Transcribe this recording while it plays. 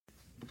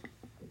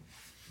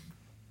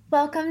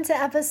Welcome to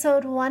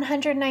episode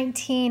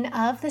 119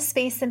 of The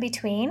Space in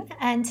Between.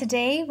 And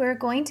today we're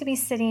going to be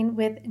sitting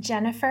with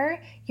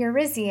Jennifer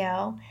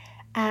Urezzio.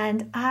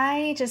 And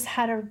I just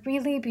had a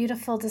really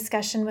beautiful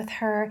discussion with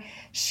her.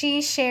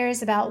 She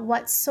shares about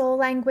what soul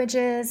language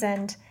is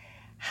and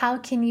how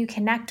can you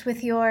connect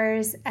with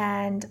yours.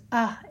 And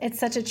it's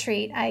such a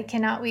treat. I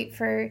cannot wait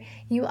for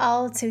you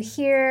all to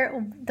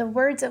hear the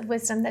words of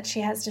wisdom that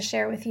she has to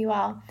share with you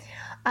all.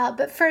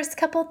 But first,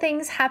 couple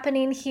things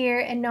happening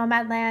here in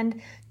Nomadland.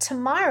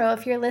 Tomorrow,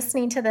 if you're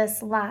listening to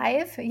this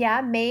live,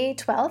 May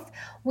 12th,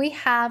 we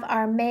have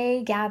our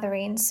May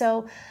gathering.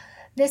 So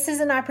this is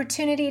an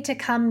opportunity to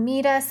come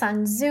meet us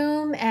on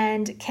Zoom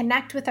and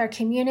connect with our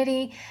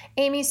community.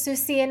 Amy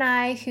Susie and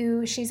I,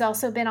 who she's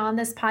also been on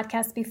this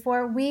podcast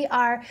before, we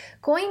are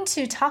going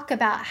to talk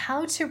about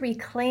how to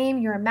reclaim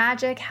your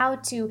magic, how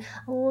to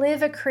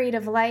live a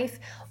creative life.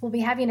 We'll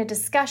be having a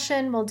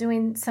discussion. We'll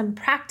doing some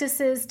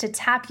practices to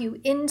tap you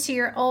into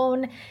your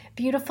own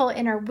beautiful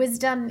inner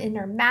wisdom,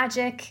 inner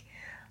magic.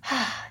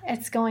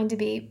 It's going to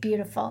be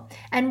beautiful.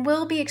 And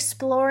we'll be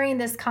exploring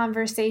this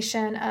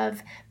conversation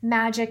of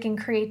magic and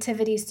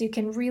creativity so you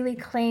can really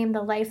claim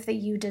the life that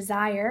you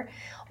desire.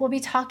 We'll be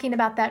talking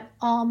about that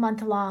all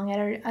month long at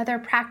our other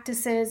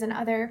practices and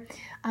other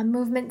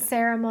movement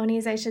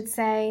ceremonies, I should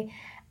say.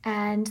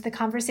 And the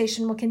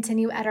conversation will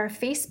continue at our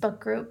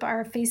Facebook group.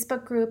 Our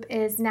Facebook group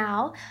is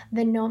now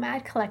the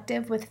Nomad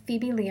Collective with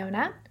Phoebe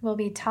Leona. We'll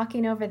be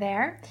talking over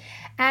there.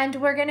 And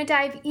we're going to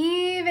dive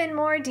even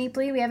more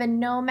deeply. We have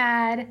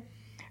a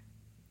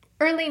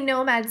early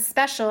Nomad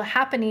special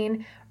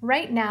happening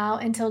right now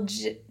until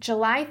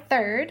July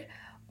 3rd,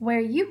 where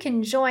you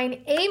can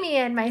join Amy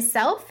and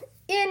myself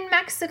in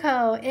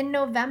Mexico in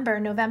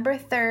November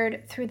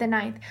 3rd through the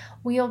 9th.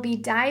 We'll be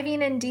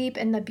diving in deep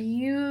in the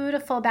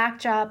beautiful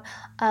backdrop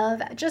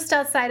of just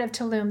outside of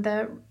Tulum,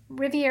 the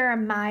Riviera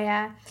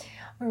Maya,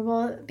 where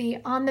we'll be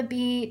on the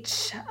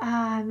beach.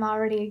 I'm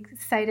already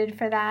excited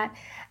for that.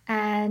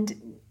 And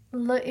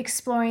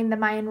exploring the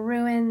Mayan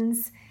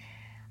ruins.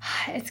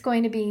 It's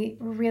going to be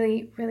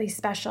really, really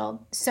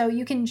special. So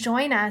you can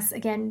join us.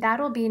 Again,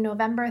 that'll be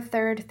November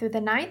 3rd through the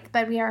 9th,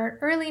 but our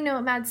early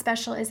Nomad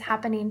special is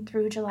happening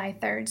through July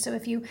 3rd. So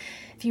if you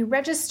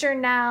register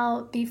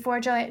now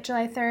before July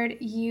 3rd,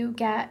 you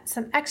get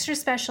some extra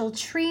special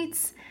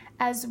treats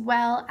as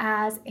well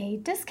as a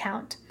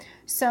discount.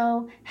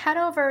 So head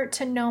over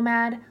to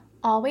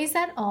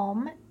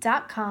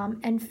nomadalwaysatom.com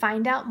and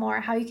find out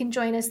more how you can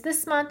join us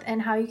this month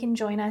and how you can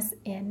join us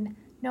in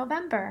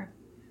November.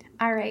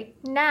 All right,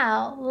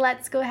 now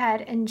let's go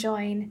ahead and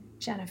join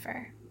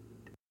Jennifer.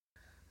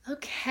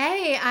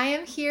 Okay, I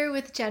am here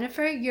with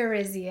Jennifer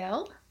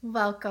Urezzio.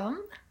 Welcome.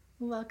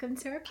 Welcome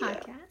to our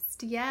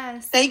podcast.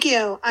 Yes. Thank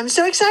you. I'm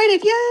so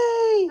excited.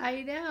 Yay!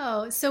 I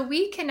know. So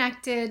we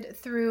connected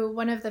through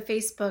one of the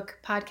Facebook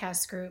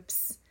podcast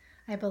groups,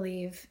 I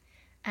believe,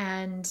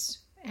 and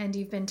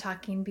you've been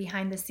talking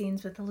behind the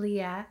scenes with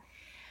Leah.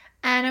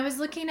 And I was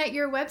looking at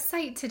your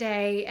website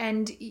today,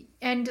 and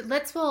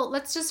let's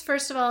just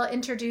first of all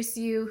introduce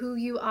you, who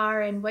you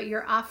are, and what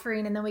you're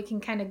offering, and then we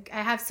can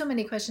I have so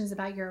many questions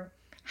about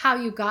how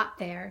you got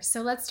there.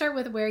 So let's start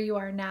with where you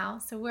are now.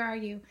 So where are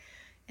you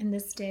in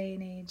this day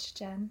and age,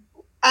 Jen?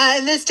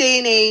 In this day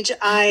and age,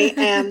 I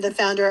am the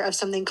founder of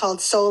something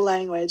called Soul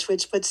Language,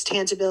 which puts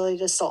tangibility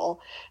to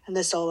soul and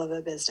the soul of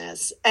a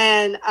business.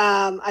 And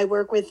I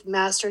work with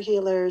master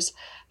healers,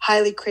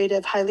 highly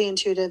creative, highly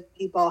intuitive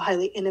people,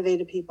 highly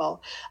innovative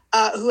people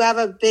who have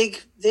a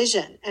big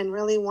vision and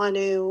really want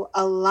to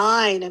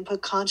align and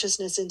put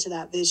consciousness into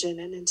that vision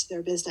and into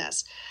their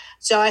business.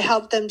 So I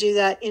help them do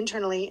that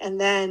internally. And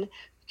then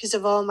because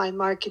of all my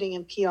marketing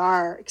and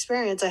PR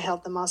experience, I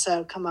help them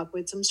also come up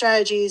with some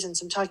strategies and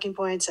some talking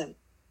points and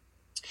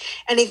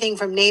anything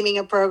from naming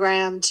a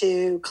program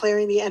to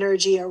clearing the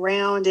energy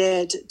around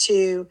it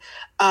to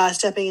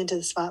stepping into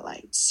the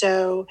spotlight.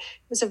 So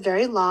it was a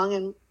very long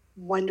and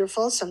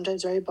wonderful,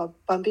 sometimes very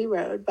bumpy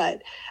road,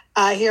 but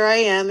here I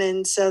am.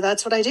 And so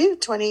that's what I do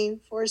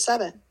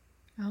 24/7.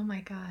 Oh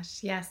my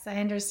gosh. Yes, I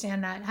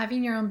understand that.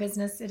 Having your own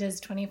business, it is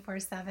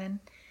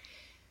 24/7.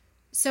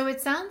 So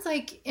it sounds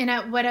like,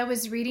 what I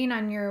was reading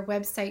on your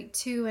website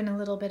too, and a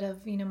little bit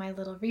of, my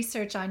little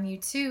research on you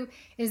too,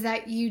 is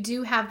that you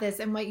do have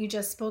this, and what you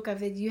just spoke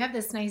of, you have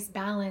this nice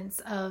balance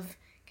of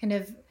kind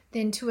of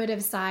the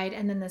intuitive side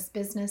and then this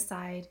business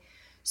side.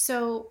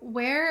 So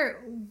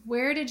where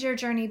did your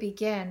journey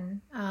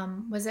begin?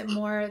 Was it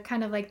more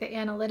kind of like the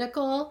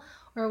analytical,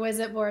 or was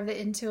it more of the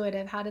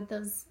intuitive?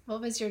 What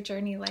was your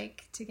journey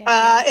like to get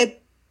here?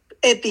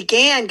 It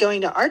began going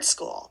to art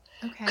school.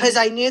 Because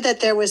I knew that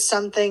there was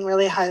something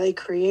really highly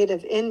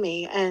creative in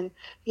me. And,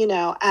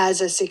 as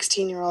a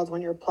 16-year-old,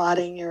 when you're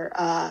plotting your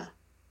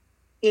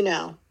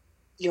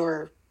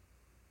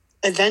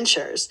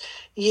adventures,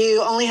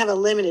 you only have a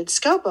limited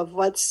scope of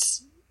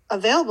what's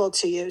available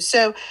to you.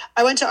 So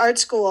I went to art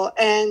school,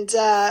 and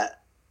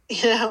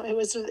it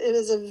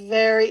was a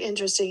very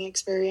interesting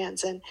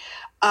experience. And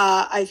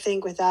I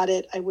think without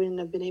it, I wouldn't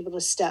have been able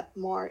to step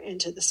more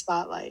into the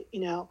spotlight.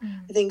 I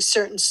think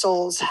certain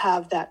souls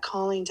have that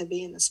calling to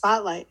be in the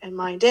spotlight, and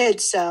mine did.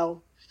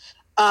 So,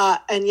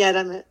 and yet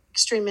I'm an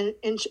extreme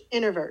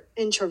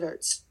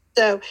introvert.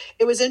 So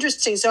it was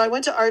interesting. So I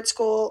went to art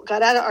school,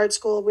 got out of art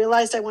school,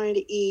 realized I wanted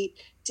to eat,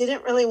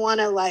 didn't really want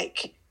to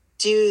like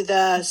do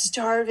the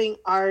starving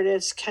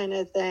artist kind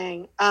of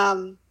thing.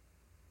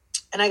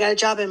 And I got a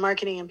job in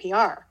marketing and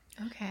PR.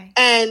 Okay.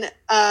 And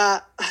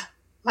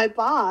my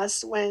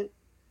boss I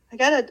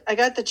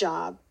got the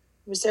job,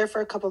 was there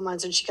for a couple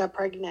months, and she got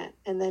pregnant,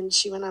 and then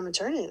she went on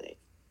maternity leave.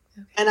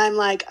 Okay. And I'm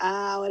like,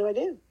 what do I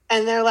do?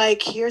 And they're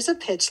like, here's a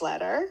pitch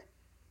letter.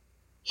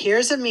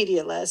 Here's a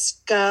media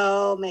list.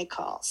 Go make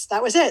calls.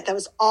 That was it. That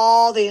was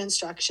all the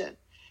instruction.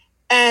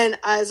 And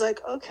I was like,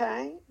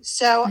 okay.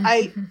 So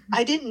I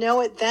didn't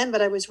know it then,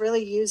 but I was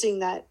really using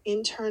that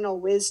internal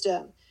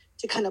wisdom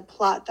to kind of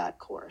plot that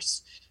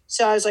course.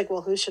 So I was like,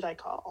 well, who should I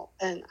call?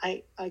 And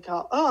I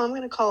call, I'm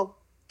going to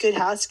call Good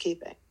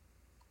Housekeeping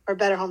or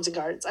Better Homes and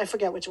Gardens. I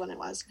forget which one it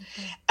was.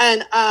 Okay.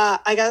 And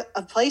I got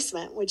a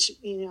placement, which,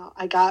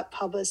 I got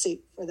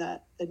publicity for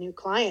the new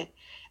client.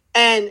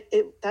 And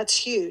that's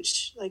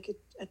huge. Like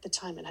at the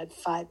time it had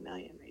 5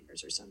 million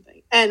readers or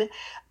something. And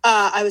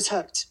I was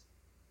hooked.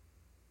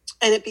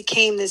 And it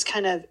became this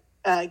kind of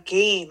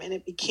game, and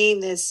it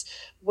became this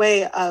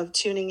way of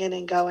tuning in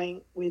and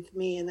going with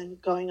me, and then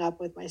going up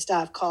with my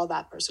staff, call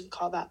that person,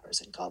 call that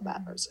person, call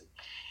that person.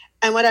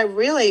 And what I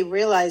really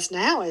realized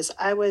now is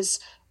I was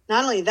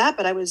not only that,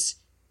 but I was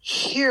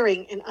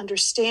hearing and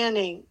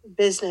understanding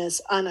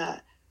business on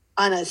a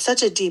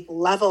such a deep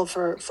level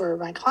for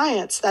my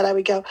clients that I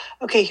would go,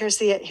 okay, here's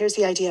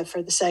the idea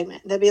for the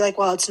segment. And they'd be like,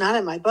 well, it's not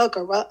in my book,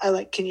 or well,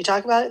 can you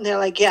talk about it? And they're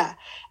like, yeah.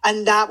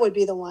 And that would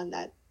be the one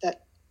that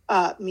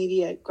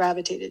media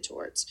gravitated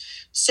towards.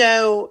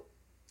 So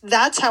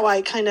that's how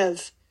I kind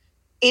of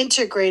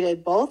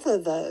integrated both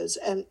of those.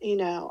 And,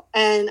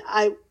 and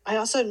I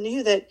also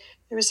knew that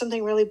there was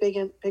something really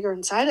bigger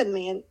inside of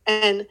me.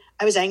 And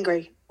I was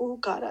angry. Oh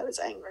God, I was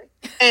angry.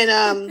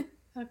 And,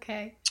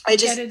 okay. I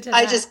was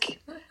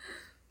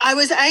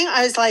angry.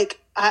 I was like,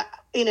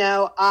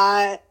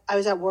 I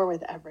was at war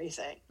with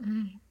everything,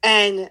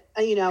 and,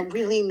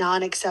 really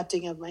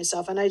non-accepting of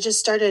myself. And I just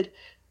started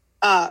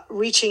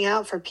reaching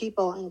out for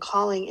people and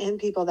calling in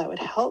people that would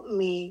help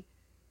me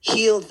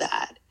heal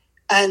that.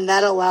 And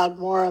that allowed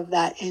more of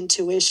that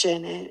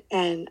intuition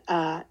and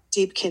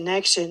deep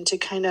connection to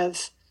kind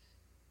of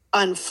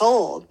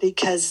unfold,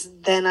 because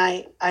then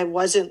I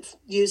wasn't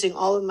using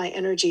all of my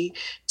energy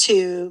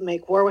to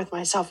make war with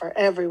myself or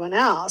everyone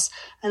else.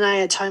 And I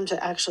had time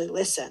to actually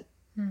listen.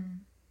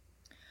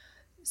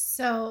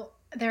 So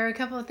there are a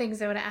couple of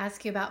things I want to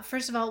ask you about.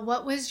 First of all,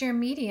 what was your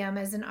medium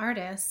as an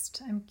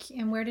artist?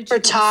 And where did you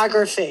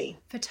Photography.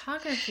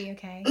 Photography,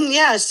 okay.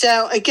 Yeah.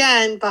 So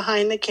again,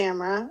 behind the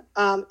camera,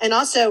 and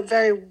also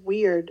very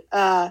weird,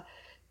 because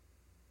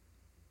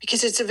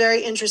it's a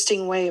very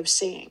interesting way of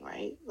seeing,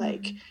 right?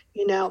 Like,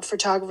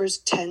 photographers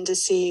tend to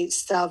see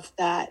stuff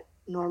that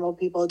normal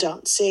people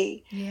don't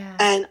see. Yeah.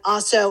 And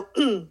also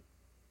an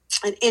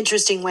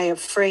interesting way of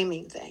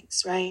framing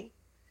things, right?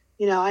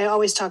 I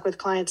always talk with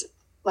clients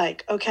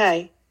like,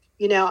 okay,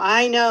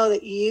 I know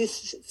that you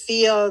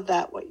feel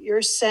that what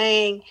you're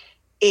saying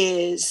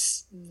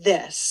is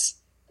this,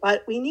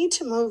 but we need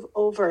to move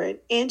over an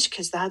inch,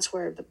 because that's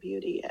where the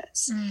beauty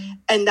is.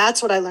 And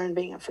that's what I learned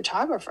being a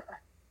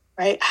photographer,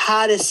 right?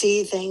 How to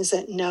see things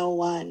that no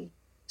one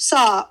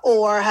saw,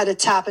 or how to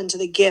tap into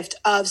the gift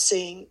of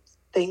seeing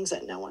things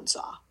that no one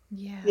saw.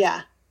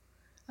 Yeah.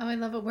 Oh, I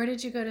love it. Where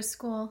did you go to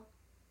school?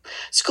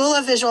 School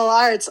of Visual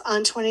Arts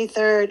on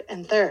 23rd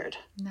and 3rd.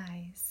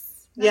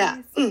 Nice.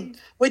 Yeah.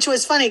 Which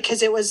was funny,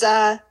 because it was,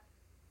 I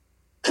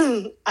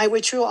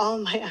withdrew all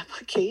my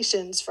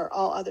applications for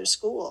all other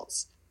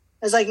schools.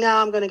 I was like, no,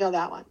 I'm going to go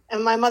that one.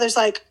 And my mother's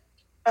like,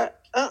 are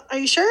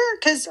you sure?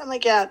 Because I'm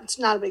like, yeah, it's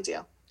not a big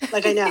deal.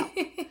 Like, I know.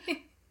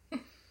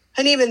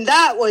 And even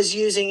that was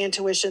using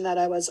intuition that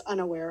I was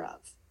unaware of.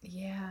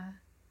 Yeah.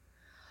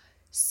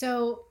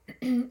 So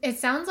it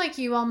sounds like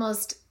you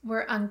almost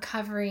were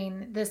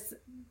uncovering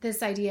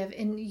this idea of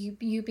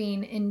you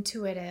being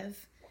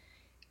intuitive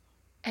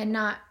and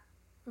not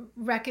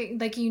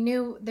like you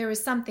knew there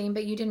was something,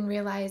 but you didn't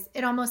realize.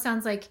 It almost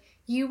sounds like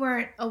you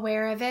weren't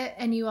aware of it,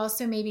 and you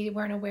also maybe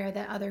weren't aware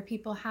that other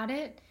people had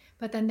it.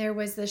 But then there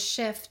was this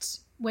shift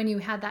when you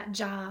had that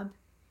job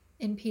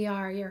in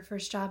PR, your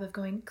first job, of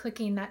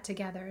clicking that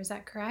together. Is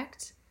that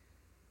correct?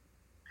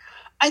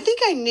 I think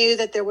I knew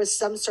that there was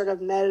some sort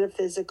of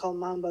metaphysical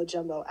mumbo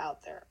jumbo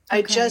out there. Okay.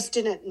 I just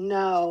didn't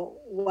know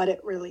what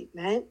it really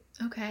meant.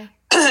 Okay.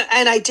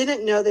 And I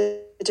didn't know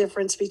the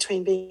difference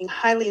between being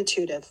highly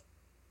intuitive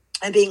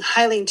and being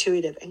highly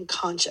intuitive and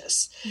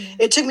conscious. Yeah.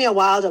 It took me a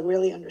while to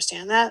really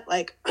understand that.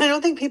 Like, I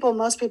don't think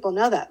most people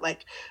know that.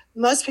 Like,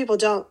 most people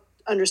don't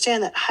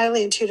understand that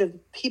highly intuitive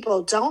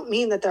people don't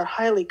mean that they're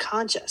highly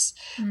conscious,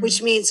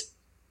 which means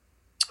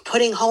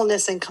putting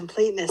wholeness and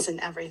completeness in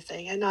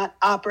everything and not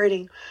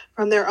operating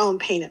from their own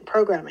pain and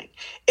programming.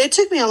 It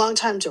took me a long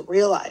time to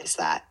realize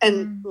that,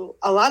 and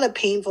a lot of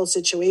painful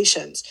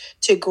situations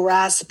to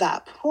grasp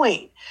that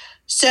point.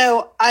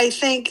 So I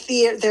think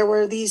there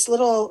were these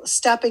little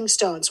stepping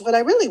stones. What I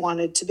really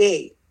wanted to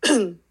be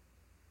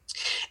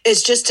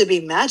is just to be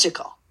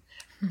magical.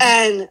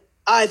 And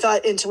I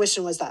thought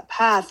intuition was that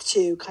path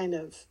to kind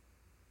of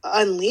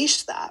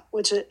unleash that,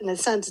 which in a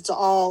sense, it's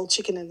all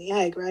chicken and the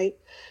egg, right?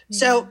 Yeah.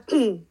 So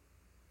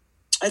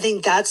I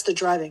think that's the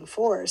driving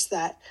force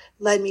that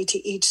led me to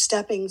each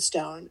stepping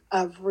stone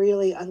of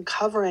really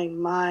uncovering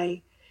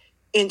my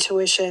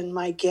intuition,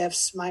 my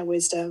gifts, my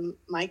wisdom,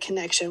 my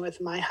connection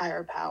with my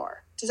higher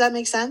power. Does that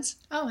make sense?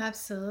 Oh,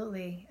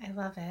 absolutely. I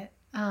love it.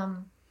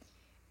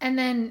 And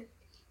then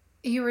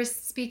you were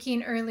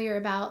speaking earlier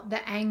about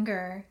the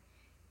anger,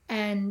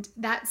 and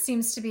that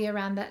seems to be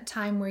around that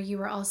time where you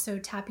were also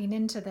tapping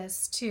into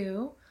this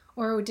too,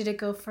 or did it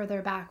go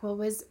further back? What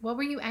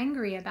were you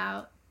angry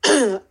about?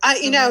 Now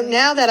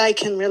that I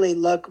can really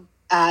look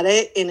at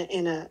it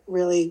in a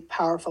really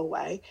powerful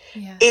way,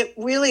 it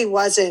really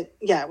wasn't,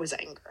 it was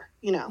anger,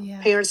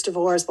 parents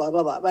divorced, blah,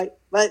 blah, blah.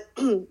 But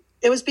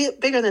it was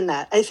bigger than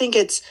that. I think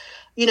it's,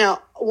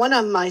 one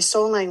of my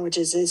soul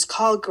languages is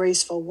called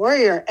Graceful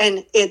Warrior,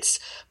 and it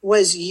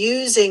was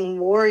using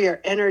warrior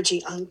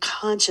energy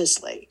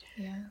unconsciously,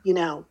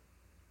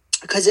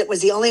 because it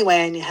was the only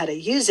way I knew how to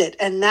use it.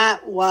 And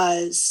that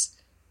was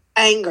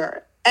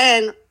anger.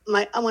 And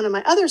one of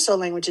my other soul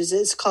languages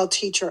is called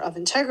Teacher of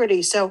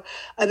Integrity. So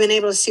I've been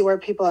able to see where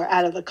people are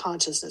out of the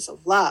consciousness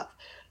of love.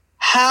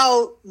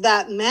 How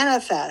that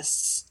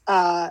manifests,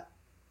 now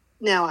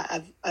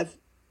I've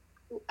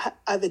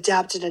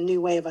adapted a new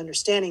way of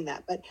understanding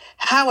that, but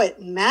how it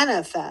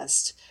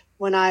manifests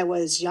when I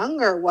was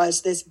younger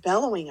was this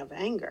bellowing of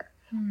anger,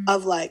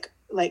 of like,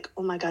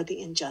 oh my God,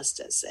 the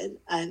injustice,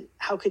 and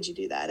how could you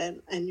do that?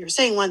 And you're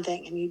saying one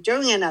thing and you're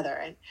doing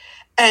another.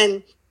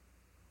 And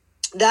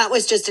that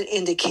was just an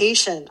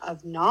indication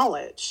of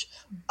knowledge,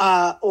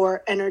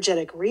 or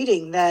energetic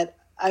reading that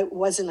I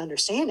wasn't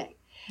understanding.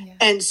 Yeah.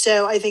 And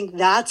so I think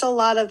that's a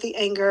lot of the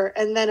anger.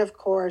 And then of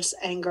course,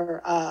 anger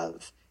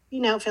of,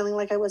 feeling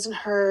like I wasn't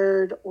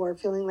heard, or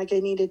feeling like I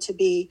needed to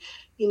be,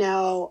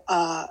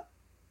 the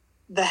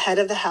head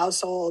of the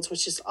household,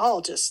 which is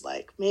all just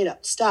like made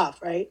up stuff.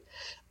 Right.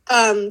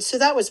 So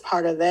that was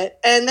part of it.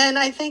 And then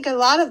I think a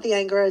lot of the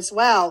anger as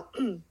well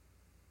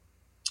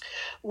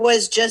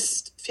was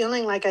just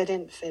feeling like I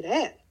didn't fit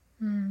in,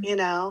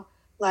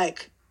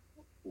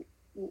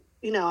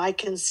 I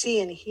can see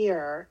and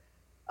hear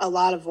a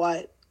lot of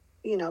what,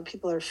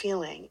 people are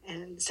feeling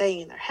and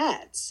saying in their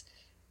heads.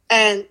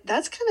 And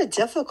that's kind of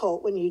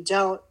difficult when you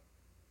don't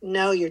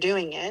know you're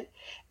doing it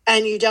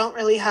and you don't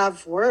really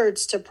have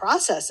words to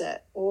process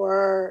it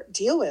or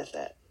deal with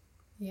it.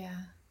 Yeah.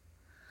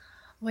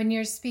 When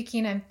you're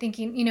speaking, I'm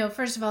thinking,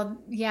 first of all,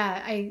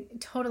 I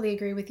totally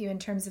agree with you in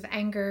terms of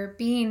anger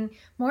being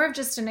more of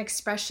just an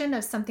expression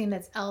of something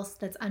that's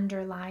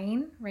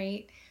underlying,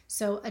 right?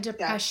 So a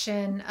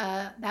depression,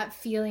 that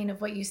feeling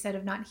of what you said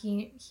of not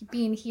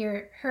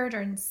being heard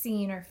or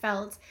seen or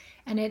felt,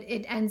 and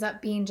it ends up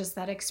being just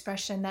that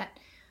expression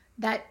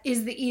that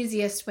is the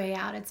easiest way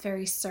out. It's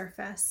very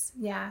surface.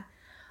 Yeah.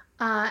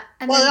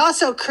 It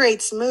also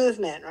creates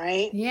movement,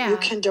 right? Yeah. You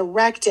can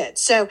direct it.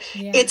 So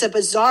it's a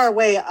bizarre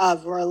way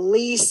of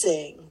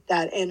releasing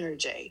that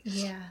energy.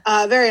 Yeah.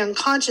 A very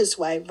unconscious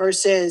way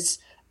versus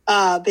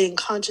being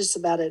conscious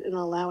about it and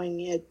allowing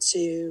it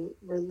to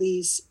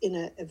release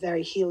in a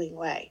very healing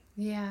way.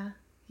 Yeah.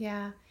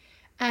 Yeah.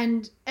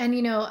 And I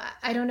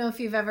don't know if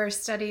you've ever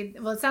studied,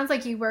 well, it sounds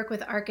like you work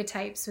with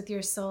archetypes with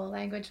your soul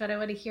language, but I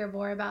want to hear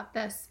more about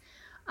this.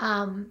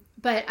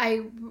 But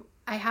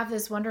I have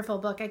this wonderful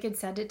book. I could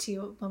send it to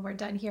you when we're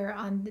done here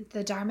on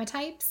the Dharma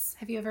types.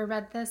 Have you ever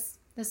read this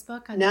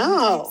book on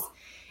Dharma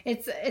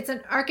types? It's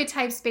an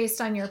archetypes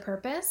based on your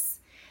purpose.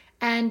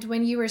 And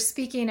when you were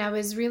speaking, I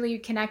was really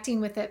connecting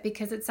with it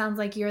because it sounds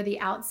like you're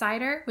the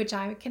outsider, which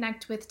I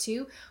connect with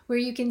too, where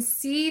you can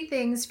see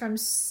things from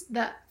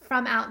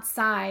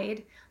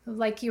outside,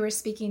 like you were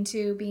speaking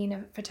to being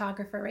a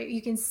photographer, right?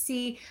 You can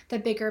see the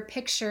bigger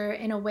picture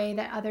in a way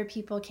that other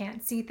people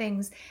can't see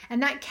things.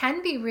 And that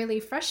can be really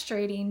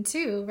frustrating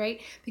too,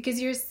 right?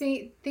 Because you're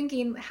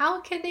thinking,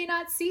 how can they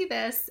not see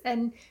this?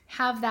 And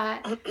have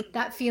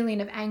that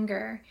feeling of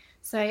anger.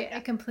 So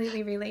I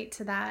completely relate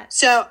to that.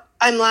 So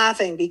I'm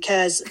laughing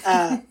because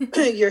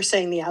you're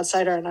saying the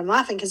outsider, and I'm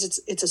laughing because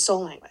it's a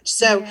soul language.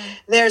 So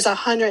there's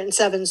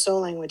 107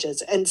 soul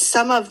languages, and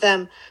some of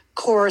them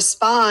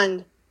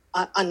correspond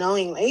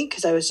unknowingly,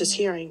 because I was just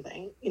hearing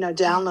things,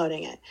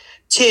 downloading it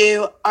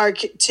to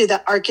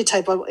the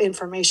archetypal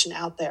information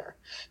out there.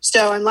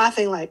 So I'm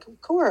laughing like,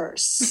 of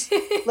course,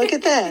 look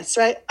at this,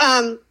 right?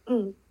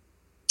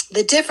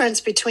 The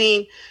difference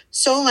between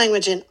soul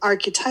language and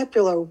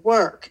archetypal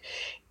work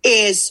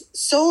is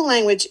soul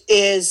language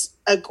is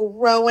a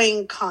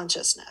growing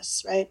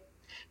consciousness, right?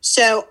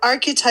 So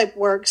archetype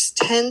works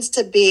tends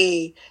to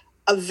be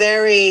a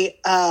very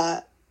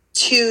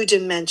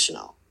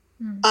two-dimensional,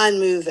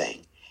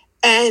 unmoving.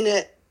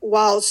 And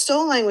while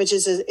soul language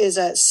is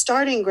a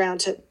starting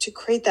ground to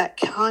create that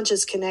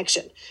conscious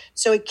connection.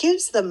 So it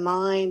gives the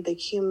mind, the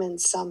human,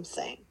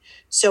 something.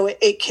 So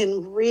it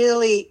can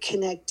really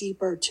connect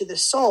deeper to the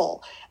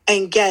soul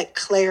and get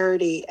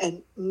clarity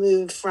and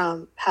move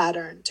from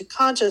pattern to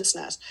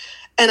consciousness.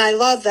 And I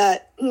love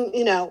that,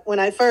 when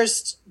I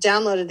first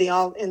downloaded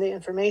the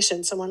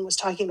information, someone was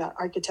talking about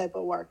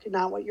archetypal work,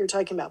 not what you're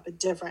talking about, but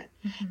different.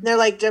 Mm-hmm. And they're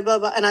like, blah, blah,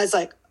 blah. And I was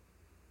like,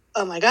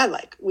 oh my God,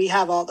 like we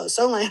have all those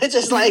soul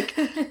languages, like,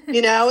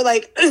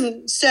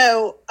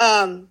 so,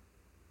 I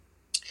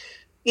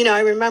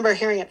remember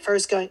hearing it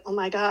first going, oh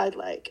my God,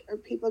 like, are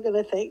people going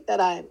to think that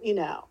I'm,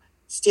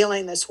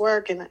 stealing this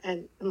work?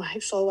 And my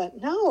soul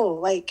went, no,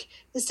 like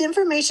this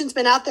information's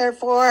been out there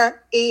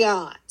for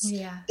eons.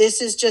 Yeah.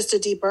 This is just a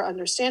deeper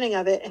understanding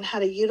of it and how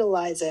to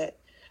utilize it.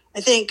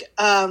 I think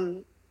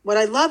what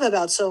I love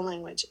about soul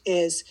language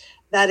is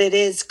that it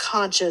is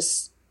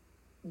conscious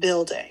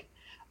building.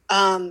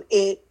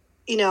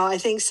 I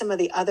think some of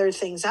the other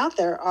things out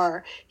there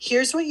are,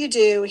 here's what you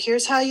do,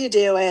 here's how you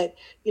do it,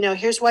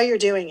 here's why you're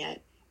doing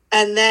it.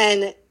 And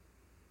then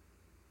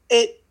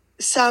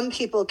some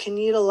people can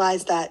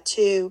utilize that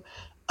to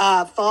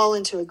fall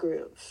into a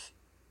groove,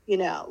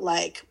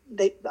 like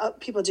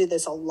people do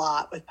this a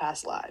lot with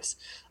past lives.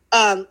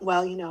 I've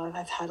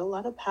had a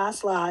lot of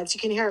past lives.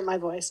 You can hear it in my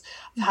voice.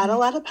 I've had a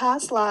lot of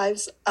past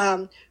lives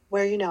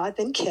where, I've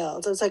been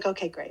killed. I was like,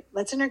 okay, great.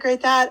 Let's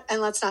integrate that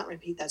and let's not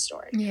repeat that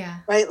story. Yeah.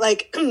 Right?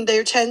 Like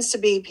there tends to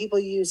be people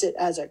use it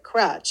as a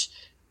crutch.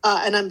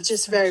 And I'm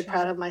just very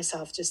proud of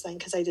myself just then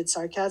because I did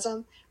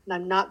sarcasm and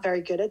I'm not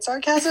very good at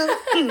sarcasm.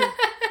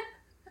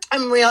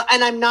 I'm real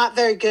and I'm not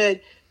very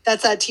good.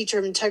 That's that teacher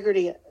of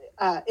integrity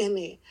in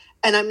me.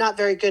 And I'm not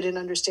very good in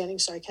understanding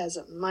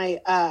sarcasm.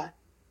 My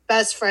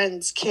best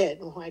friend's kid,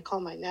 who I call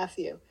my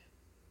nephew,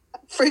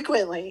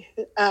 frequently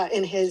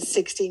in his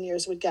 16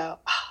 years would go,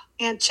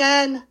 Aunt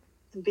Jen,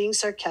 I'm being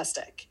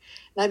sarcastic.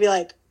 And I'd be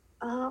like,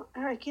 oh,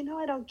 Eric,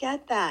 I don't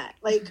get that.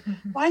 Like,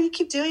 why do you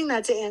keep doing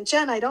that to Aunt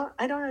Jen? I don't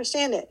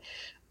understand it.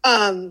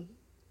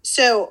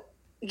 So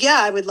yeah,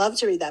 I would love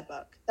to read that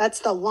book. That's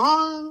the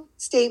long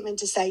statement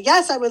to say,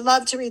 yes, I would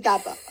love to read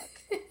that book.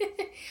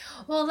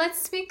 Well,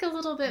 let's speak a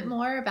little bit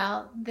more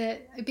about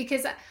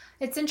because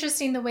it's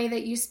interesting the way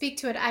that you speak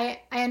to it.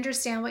 I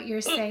understand what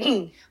you're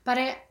saying, but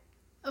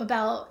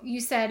you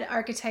said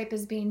archetype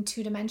as being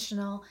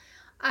two-dimensional.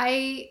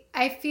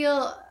 I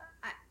feel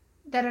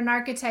that an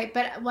archetype,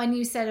 but when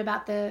you said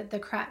about the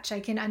crutch, I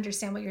can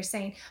understand what you're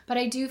saying, but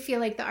I do feel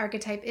like the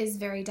archetype is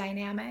very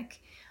dynamic.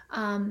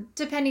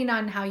 Depending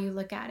on how you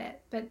look at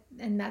it,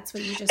 and that's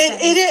what you just said,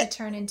 to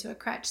turn into a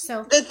crutch.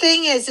 So the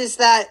thing is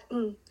that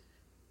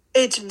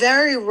it's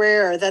very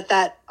rare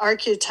that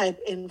archetype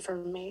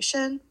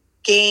information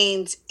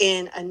gains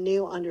in a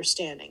new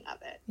understanding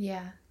of it.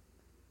 Yeah.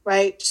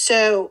 Right.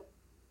 So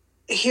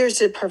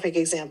here's a perfect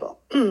example.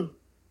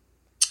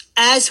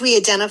 As we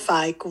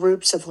identify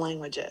groups of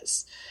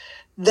languages,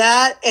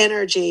 that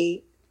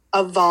energy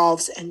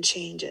evolves and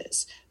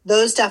changes.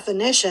 Those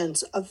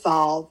definitions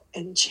evolve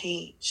and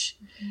change.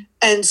 Mm-hmm.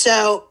 And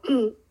so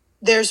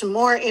there's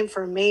more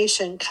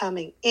information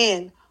coming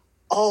in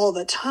all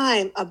the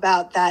time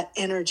about that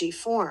energy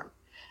form.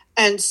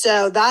 And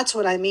so that's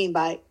what I mean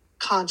by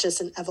conscious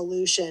and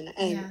evolution.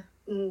 And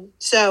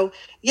so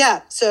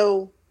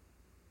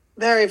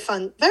very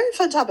fun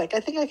topic. I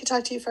think I could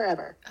talk to you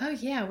forever. Oh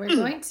yeah, we're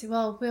going to.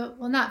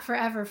 Well, not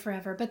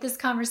forever, but this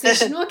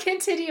conversation will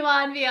continue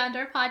on beyond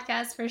our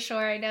podcast for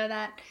sure. I know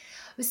that.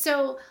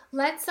 So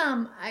let's,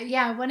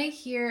 I want to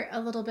hear a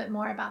little bit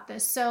more about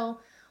this. So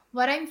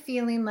what I'm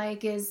feeling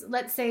like is,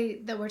 let's say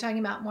that we're talking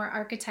about more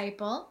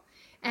archetypal,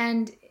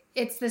 and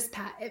it's this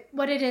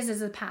what it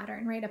is a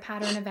pattern, right? A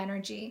pattern of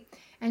energy.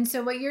 And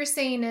so what you're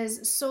saying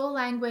is soul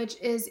language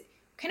is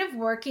kind of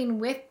working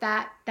with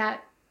that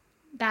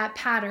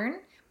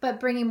pattern, but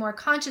bringing more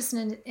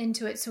consciousness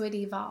into it so it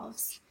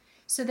evolves.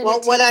 So that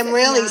what I'm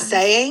really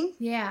saying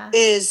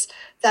is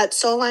that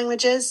soul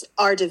languages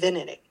are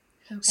divinity.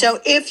 Okay. So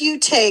if you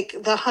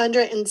take the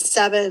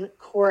 107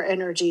 core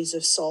energies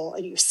of soul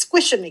and you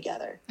squish them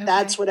together,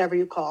 that's whatever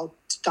you call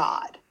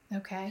God.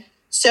 Okay.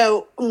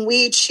 So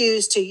we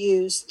choose to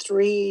use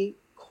 3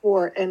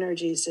 core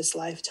energies this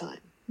lifetime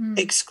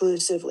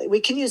exclusively. We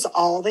can use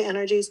all the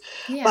energies,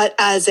 but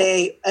as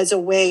a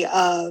way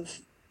of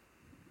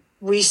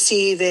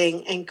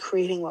receiving and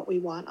creating what we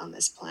want on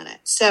this planet.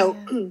 So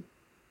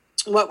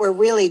what we're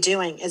really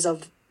doing it's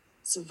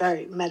a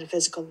very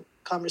metaphysical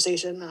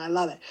conversation, and I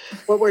love it.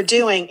 What we're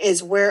doing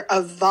is we're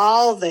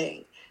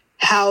evolving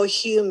how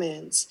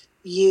humans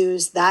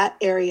use that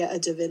area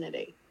of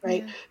divinity,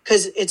 right?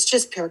 Because it's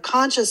just pure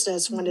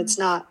consciousness when it's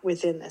not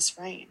within this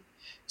frame.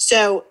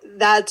 So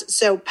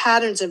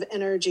patterns of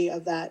energy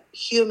of that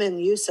human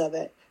use of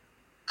it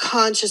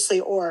consciously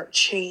or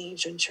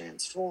change and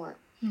transform.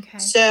 Okay.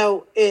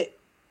 So it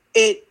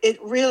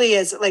really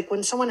is like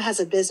when someone has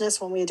a business,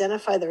 when we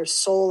identify their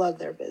soul of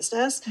their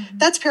business,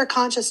 that's pure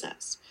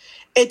consciousness.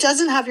 It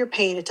doesn't have your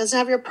pain. It doesn't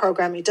have your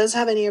programming. It doesn't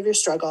have any of your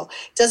struggle.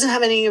 It doesn't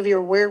have any of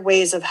your weird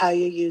ways of how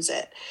you use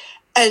it.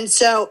 And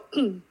so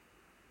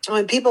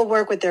when people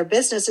work with their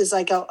businesses,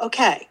 I go,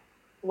 okay,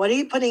 what are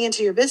you putting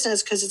into your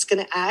business? Because it's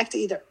going to act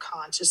either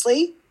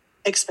consciously,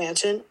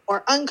 expansion,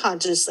 or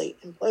unconsciously,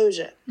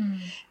 implosion.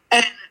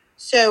 And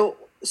so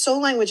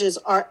soul languages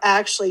are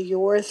actually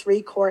your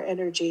 3 core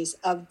energies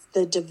of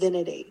the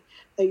divinity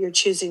that you're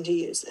choosing to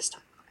use this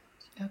time.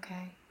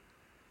 Okay.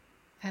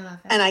 I love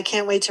it. And I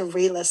can't wait to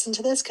re-listen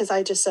to this because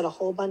I just said a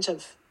whole bunch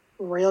of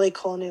really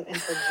cool new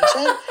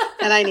information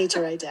and I need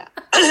to write down.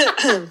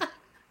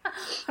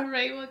 All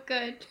right, well,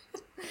 good.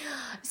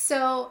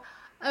 So,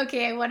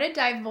 okay, I want to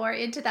dive more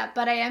into that,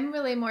 but I am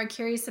really more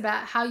curious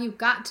about how you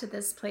got to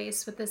this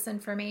place with this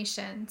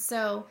information.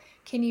 So,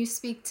 can you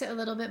speak to a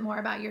little bit more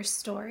about your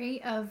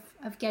story of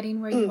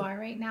getting where you are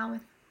right now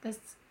with this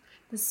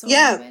soul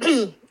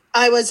language?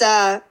 I was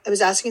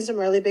asking some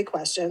really big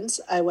questions.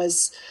 I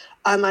was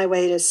on my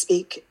way to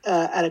speak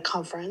at a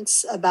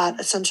conference about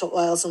essential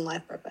oils and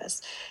life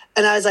purpose.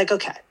 And I was like,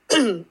 okay,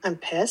 I'm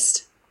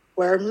pissed.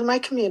 Where's my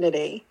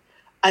community?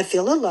 I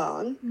feel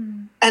alone.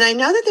 And I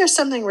know that there's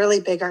something really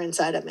bigger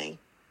inside of me.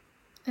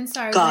 And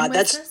sorry, God, when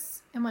was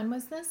this? And when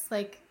was this?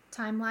 Like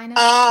timeline?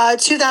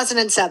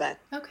 2007.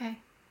 Okay.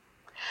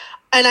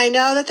 And I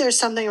know that there's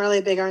something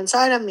really bigger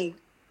inside of me.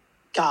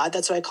 God,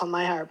 that's what I call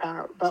my higher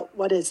power. But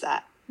what is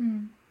that?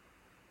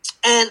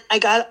 And I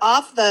got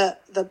off the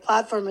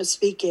platform of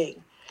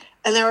speaking,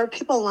 and there were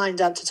people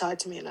lined up to talk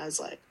to me, and I was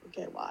like,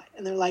 okay, why?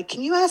 And they're like,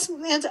 can you answer?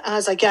 And I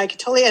was like, yeah, I can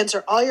totally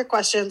answer all your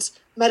questions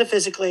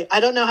metaphysically.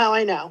 I don't know how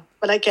I know,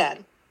 but I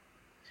can.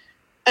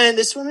 And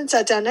this woman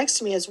sat down next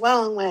to me as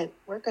well and went,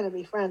 we're going to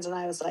be friends. And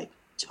I was like,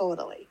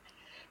 totally.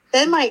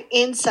 Then my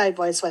inside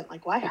voice went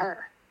like, why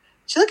her?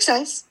 She looks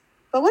nice.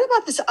 But what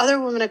about this other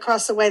woman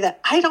across the way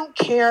that I don't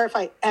care if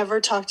I ever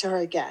talk to her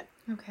again?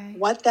 Okay.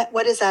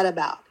 What is that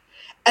about?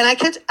 And I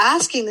kept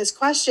asking this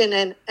question,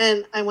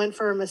 and I went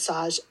for a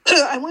massage.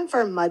 I went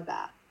for a mud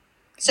bath.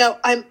 Okay. So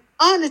I'm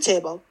on a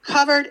table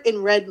covered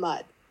in red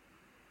mud.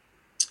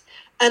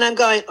 And I'm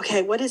going,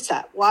 okay, what is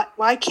that?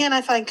 Why can't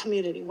I find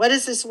community? What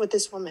is this with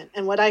this woman?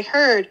 And what I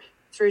heard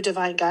through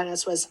divine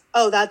guidance was,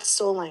 oh, that's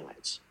soul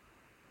language.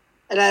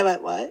 And I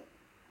went, what?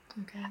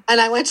 Okay.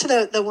 And I went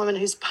to the woman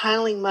who's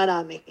piling mud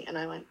on me. And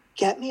I went,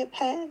 get me a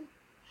pen.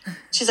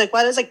 She's like,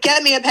 what? I was like,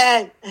 get me a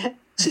pen.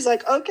 She's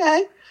like,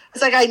 okay. I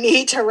was like, I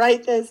need to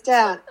write this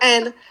down.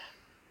 And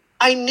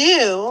I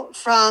knew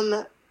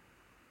from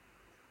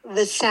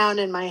the sound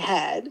in my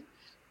head,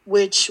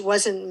 which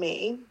wasn't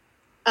me,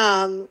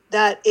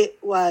 that it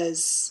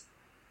was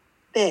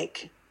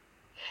big.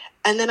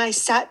 And then I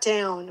sat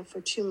down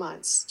for 2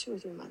 or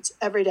 3 months,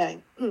 every day,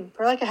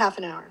 for like a half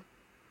an hour.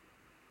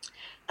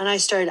 And I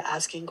started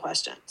asking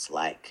questions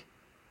like,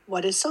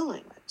 what is soul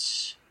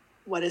language?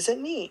 What does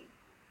it mean?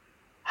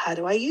 How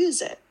do I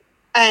use it?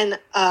 And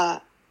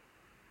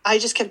I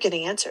just kept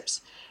getting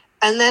answers.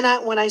 And then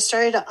when I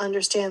started to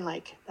understand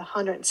like the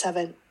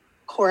 107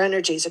 core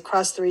energies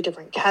across 3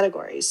 different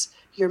categories,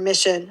 your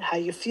mission, how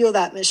you feel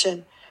that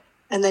mission,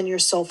 and then your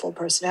soulful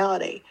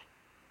personality,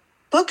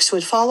 books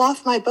would fall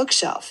off my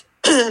bookshelf.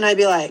 And I'd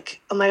be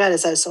like, oh my God,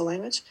 is that a soul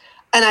language?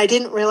 And I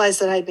didn't realize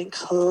that I'd been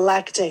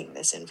collecting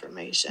this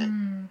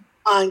information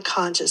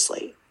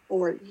unconsciously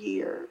for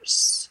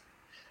years.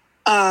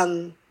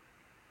 And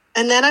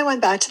then I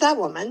went back to that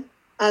woman.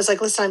 I was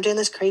like, listen, I'm doing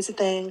this crazy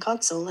thing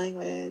called soul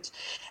language.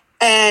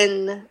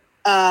 And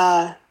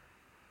can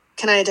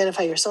I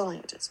identify your soul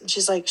languages? And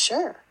she's like,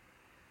 sure.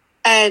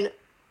 And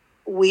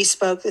we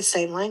spoke the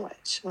same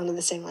language, one of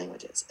the same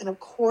languages. And of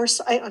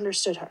course I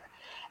understood her.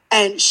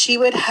 And she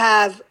would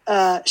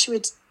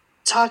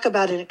talk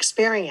about an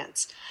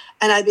experience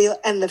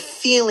and the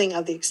feeling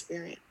of the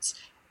experience.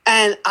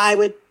 And I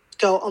would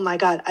go, oh my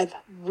God, I've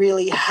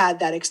really had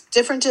that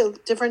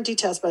different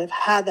details, but I've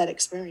had that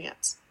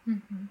experience.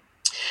 Mm-hmm.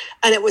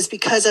 And it was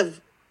because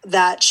of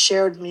that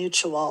shared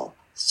mutual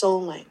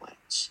soul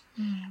language.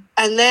 Mm.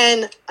 And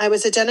then I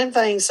was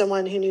identifying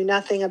someone who knew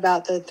nothing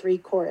about the 3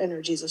 core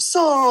energies of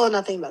soul,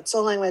 nothing about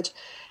soul language.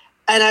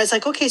 And I was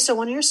like, okay, so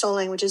one of your soul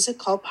languages is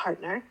called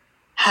partner.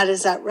 How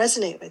does that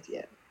resonate with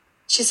you?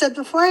 She said,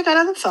 before I got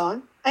on the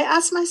phone, I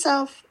asked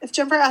myself, if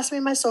Jennifer asked me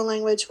my soul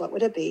language, what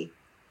would it be?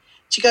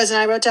 She goes, and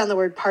I wrote down the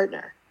word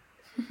partner.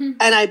 Mm-hmm.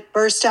 And I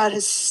burst out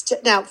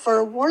now, for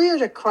a warrior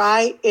to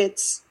cry,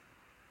 it's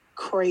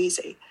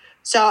crazy.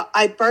 So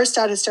I burst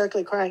out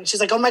hysterically crying. She's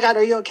like, oh my God,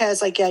 are you okay? I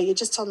was like, yeah, you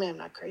just told me I'm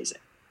not crazy.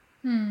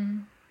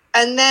 And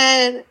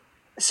then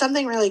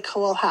something really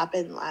cool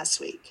happened last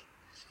week.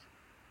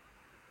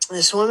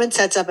 This woman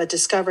sets up a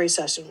discovery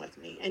session with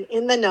me. And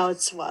in the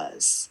notes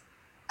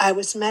I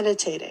was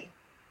meditating.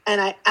 And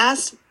I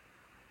asked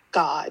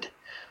God,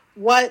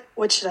 what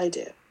should I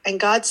do? And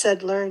God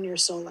said, learn your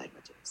soul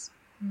languages.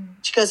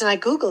 She goes, and I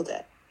Googled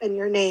it. And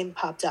your name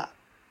popped up.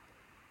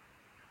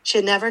 She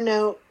had never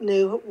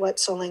knew what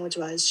soul language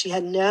was. She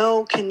had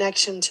no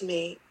connection to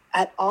me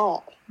at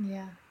all.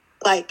 Yeah.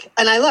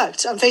 And I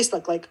looked on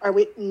Facebook, are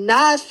we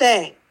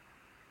nothing?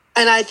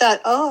 And I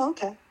thought, oh,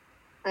 okay.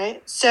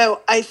 Right.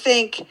 So I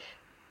think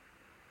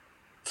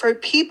for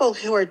people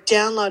who are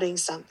downloading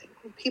something,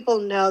 people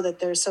know that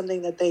there's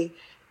something that they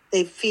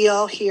they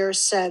feel, hear,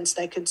 sense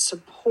that could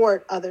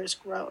support others'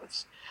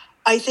 growth.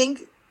 I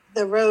think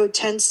the road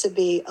tends to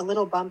be a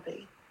little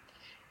bumpy.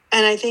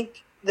 And I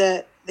think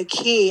the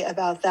key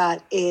about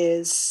that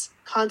is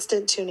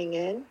constant tuning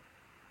in,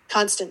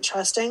 constant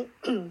trusting,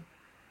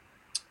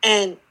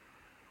 and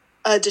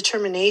a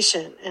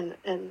determination.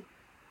 And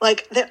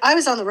like, I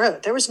was on the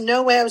road. There was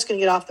no way I was going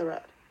to get off the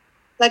road.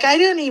 Like, I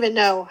didn't even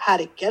know how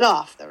to get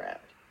off the road.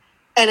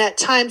 And at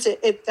times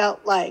it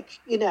felt like,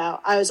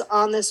 I was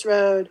on this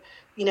road,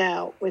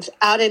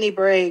 without any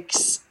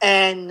brakes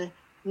and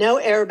no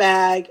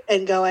airbag,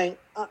 and going,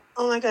 oh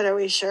my God, are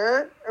we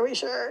sure? Are we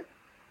sure?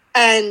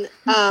 And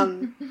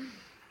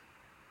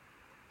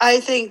I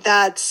think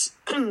that's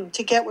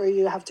to get where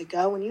you have to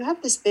go. When you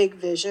have this big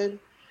vision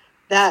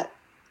and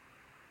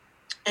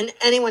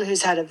anyone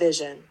who's had a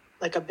vision,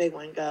 like a big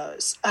one,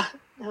 goes,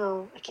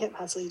 no, I can't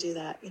possibly do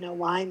that.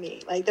 Why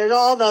me? Like, there's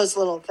all those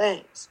little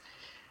things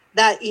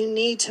that you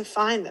need to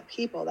find the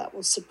people that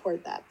will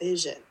support that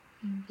vision.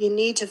 Mm-hmm. You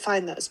need to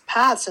find those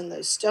paths and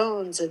those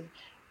stones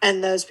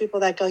and those people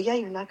that go, yeah,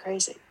 you're not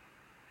crazy.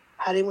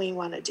 How do we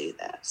want to do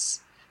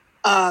this?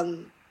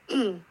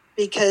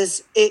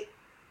 Because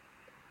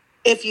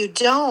if you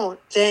don't,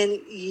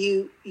 then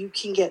you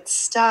can get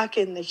stuck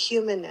in the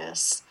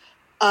humanness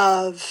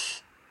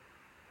of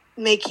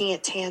making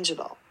it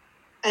tangible.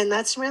 And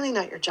that's really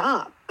not your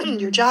job. Mm-hmm.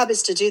 Your job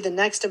is to do the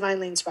next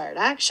divinely inspired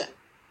action.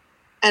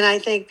 And I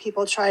think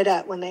people try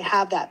to, when they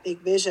have that big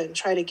vision,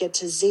 try to get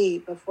to Z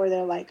before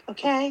they're like,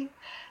 okay,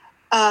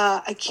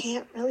 I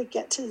can't really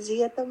get to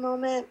Z at the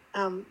moment.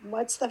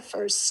 What's the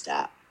first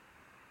step?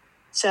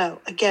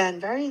 So again,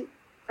 very,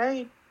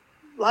 very,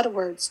 a lot of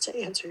words to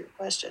answer your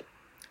question.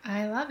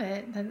 I love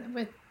it.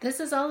 This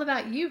is all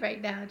about you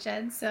right now,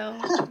 Jen. So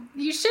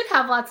you should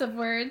have lots of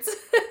words.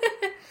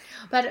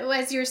 But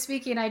as you're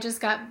speaking, I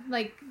just got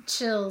like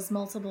chills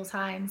multiple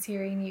times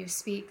hearing you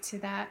speak to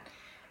that.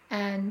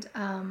 And,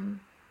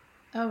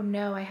 oh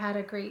no, I had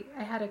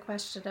a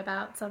question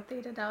about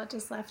something and now it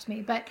just left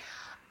me. But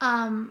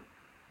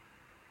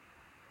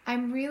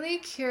I'm really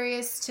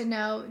curious to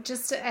know,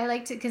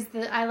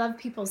 I love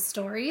people's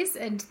stories,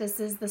 and this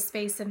is the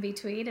space in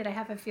between. And I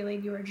have a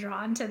feeling you were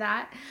drawn to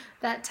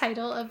that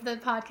title of the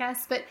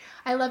podcast, but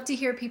I love to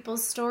hear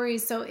people's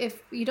stories. So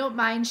if you don't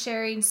mind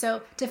sharing,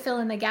 so to fill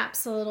in the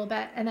gaps a little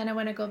bit, and then I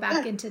want to go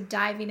back into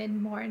diving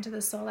in more into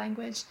the soul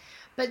language.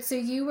 But so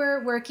you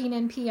were working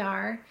in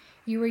PR,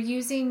 you were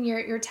using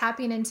you're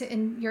tapping into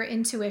your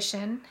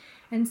intuition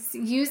and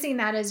using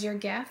that as your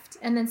gift.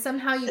 And then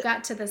somehow you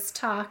got to this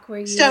talk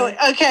where you... So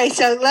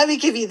let me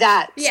give you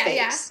that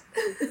space.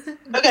 Yeah.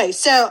 Okay,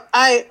 so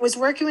I was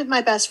working with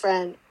my best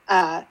friend,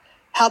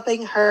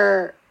 helping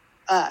her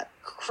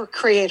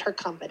create her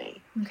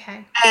company.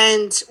 Okay.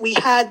 And we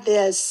had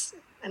this,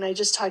 and I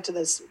just talked to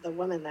the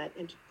woman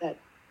that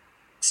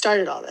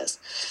started all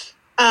this.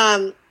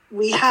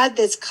 We had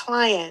this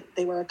client,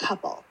 they were a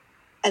couple,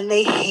 and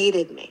they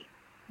hated me.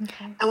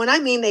 Okay. And when I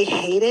mean they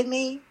hated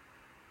me,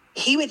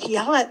 he would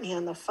yell at me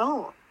on the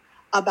phone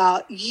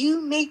about,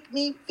 you make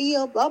me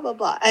feel blah, blah,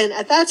 blah. And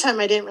at that time,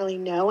 I didn't really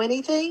know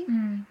anything.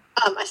 Mm.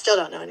 I still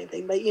don't know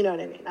anything, but you know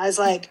what I mean. I was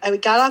like, I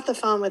got off the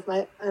phone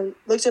and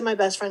looked at my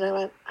best friend. And I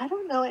went, I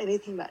don't know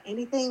anything about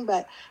anything,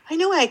 but I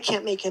know I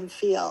can't make him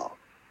feel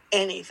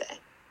anything.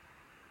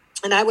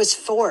 And I was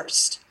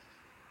forced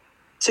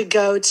to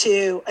go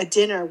to a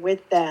dinner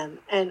with them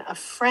and a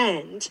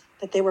friend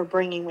that they were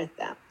bringing with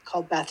them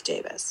called Beth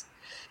Davis.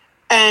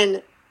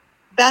 And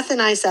Beth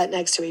and I sat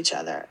next to each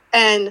other,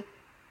 and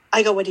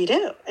I go, what do you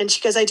do? And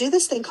she goes, I do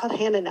this thing called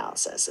hand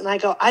analysis. And I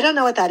go, I don't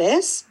know what that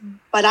is,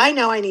 but I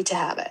know I need to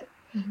have it.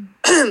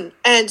 Mm-hmm.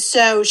 And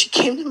so she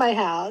came to my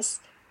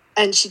house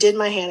and she did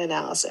my hand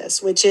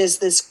analysis, which is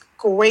this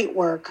great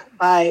work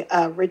by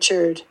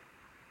Richard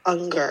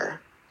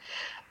Unger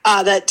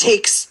that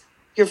takes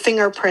your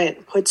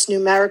fingerprint, puts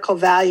numerical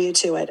value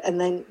to it. And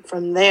then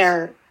from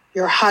there,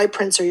 your high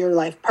prints are your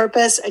life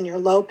purpose and your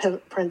low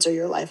prints are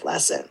your life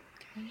lesson.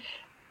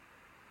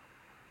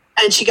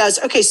 And she goes,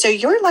 okay, so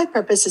your life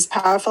purpose is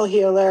powerful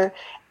healer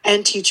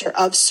and teacher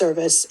of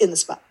service in the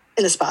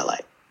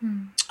spotlight.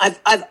 Mm.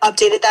 I've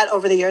updated that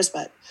over the years,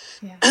 but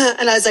yeah.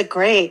 And I was like,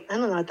 great. I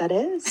don't know what that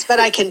is,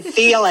 but I can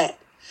feel it.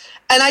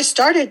 And I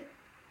started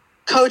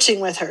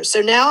coaching with her.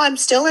 So now I'm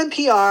still in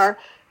PR,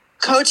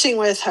 coaching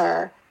with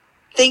her,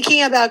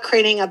 thinking about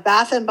creating a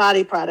bath and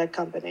body product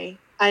company.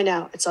 I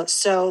know it's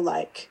so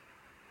like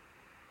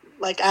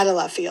out of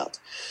left field.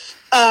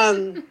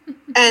 And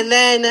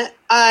then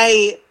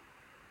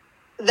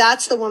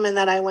that's the woman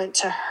that I went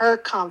to her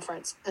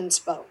conference and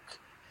spoke.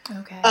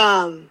 Okay.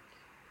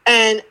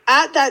 And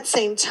at that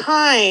same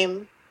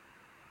time,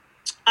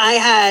 I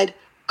had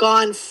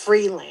gone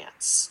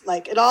freelance.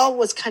 Like, it all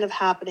was kind of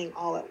happening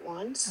all at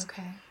once.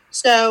 Okay.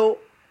 So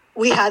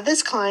we had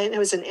this client who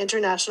was an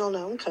international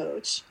known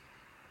coach,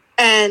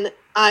 and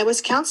I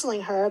was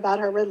counseling her about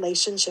her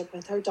relationship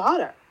with her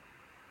daughter.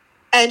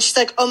 And she's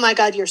like, oh my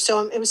God,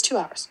 it was 2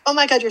 hours. Oh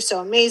my God, you're so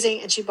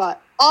amazing. And she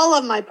bought all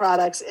of my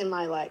products in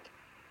my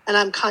and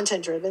I'm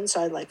content driven, so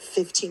I had like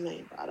 15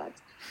 million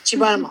products. She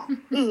bought them all.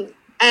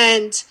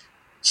 And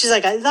she's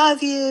like, I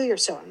love you. You're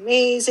so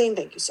amazing.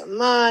 Thank you so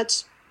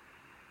much.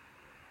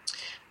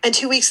 And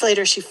 2 weeks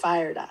later, she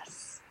fired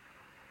us.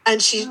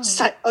 And she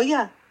said, oh,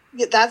 yeah,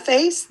 that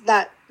face,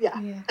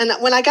 yeah. And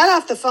when I got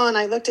off the phone,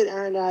 I looked at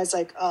Erin and I was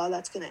like, oh,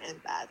 that's going to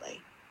end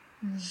badly.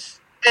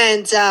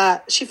 And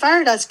she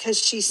fired us because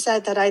she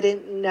said that I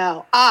didn't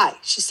know.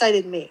 She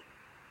cited me,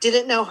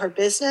 didn't know her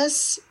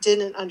business,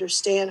 didn't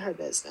understand her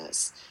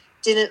business,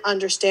 didn't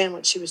understand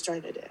what she was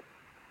trying to do.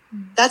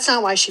 That's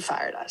not why she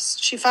fired us.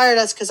 She fired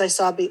us because I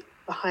saw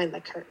behind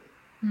the curtain.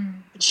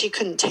 And she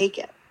couldn't take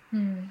it.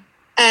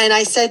 And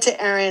I said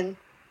to Erin,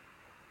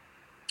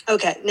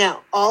 okay,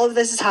 now all of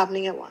this is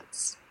happening at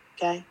once.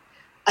 Okay.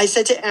 I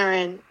said to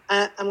Erin,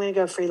 I'm going to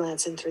go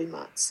freelance in 3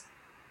 months.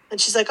 And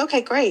she's like,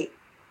 okay, great.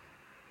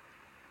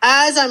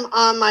 As I'm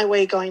on my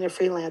way going to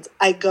freelance,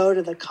 I go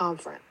to the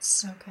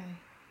conference.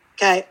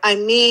 Okay. I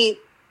meet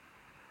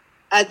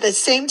at the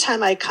same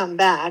time I come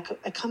back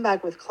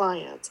with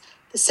clients.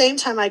 The same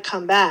time I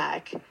come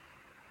back,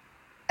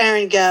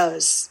 Erin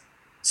goes,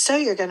 so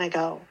you're going to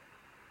go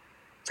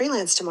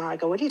freelance tomorrow? I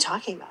go, what are you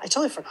talking about? I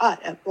totally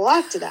forgot. I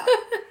blocked it out.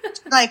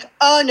 Like,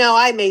 oh no,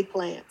 I made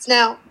plans.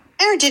 Now,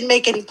 Erin didn't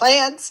make any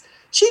plans.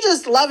 She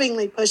just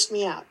lovingly pushed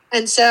me out.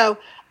 And so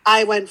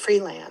I went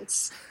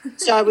freelance.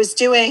 So I was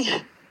doing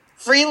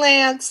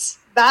freelance,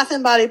 bath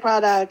and body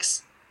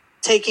products,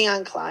 taking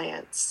on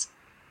clients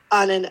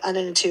on an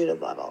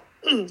intuitive level.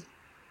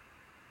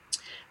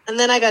 And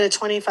then I got a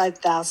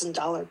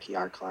 $25,000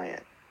 PR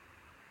client.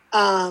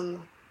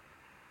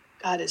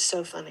 God, it's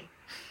so funny.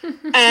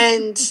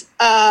 And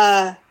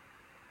I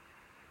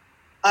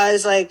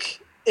was like,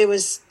 it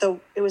was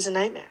a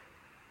nightmare.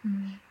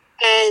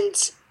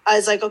 And I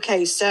was like,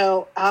 okay,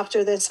 so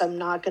after this, I'm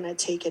not going to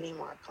take any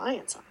more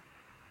clients on.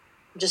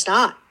 I'm just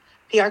not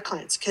PR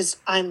clients because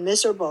I'm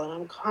miserable and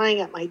I'm crying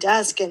at my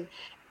desk and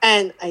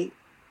I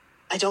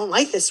don't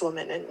like this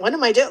woman. And what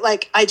am I doing?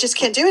 Like, I just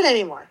can't do it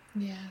anymore.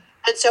 Yeah.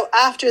 And so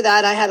after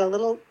that, I had a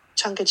little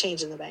chunk of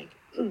change in the bank.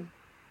 And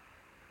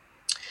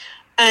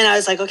I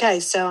was like, okay,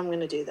 so I'm going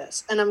to do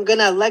this. And I'm going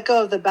to let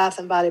go of the bath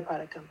and body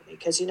product company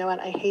because you know what?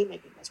 I hate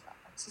making those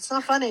products. It's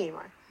not fun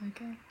anymore.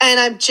 Okay. And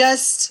I'm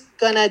just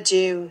going to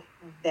do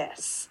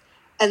this.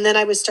 And then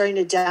I was starting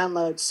to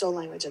download soul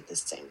language at the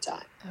same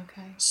time.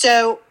 Okay.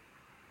 So,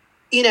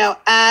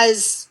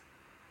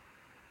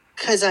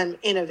 because I'm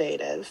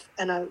innovative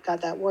and I've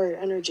got that warrior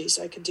energy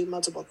so I could do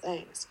multiple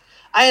things.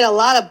 I had a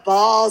lot of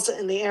balls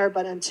in the air,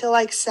 but until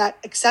I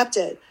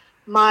accepted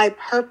my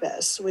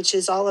purpose, which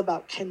is all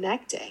about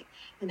connecting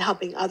and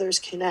helping others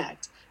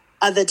connect,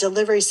 the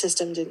delivery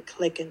system didn't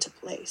click into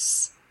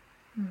place.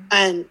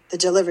 And the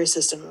delivery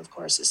system, of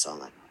course, is soul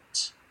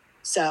language.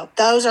 So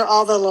those are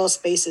all the little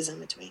spaces in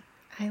between.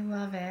 I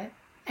love it.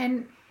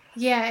 And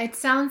yeah, it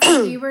sounds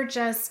like you were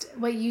just,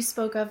 what you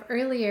spoke of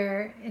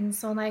earlier in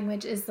soul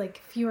language is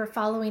like if you were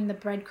following the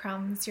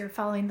breadcrumbs, you're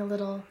following the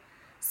little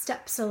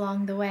steps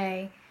along the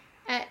way.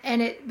 But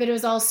it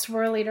was all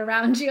swirling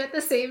around you at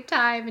the same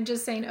time and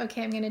just saying,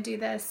 okay, I'm going to do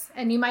this.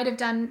 And you might have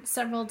done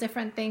several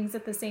different things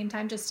at the same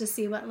time just to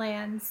see what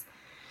lands.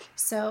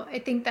 So I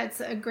think that's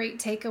a great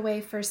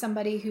takeaway for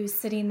somebody who's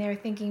sitting there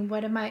thinking,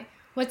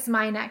 what's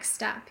my next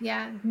step?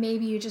 Yeah.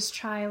 Maybe you just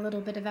try a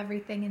little bit of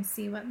everything and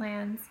see what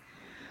lands.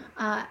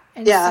 I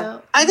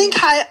think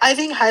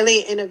highly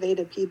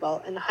innovative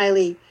people and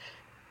highly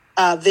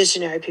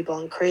visionary people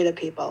and creative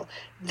people,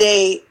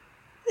 they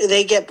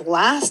get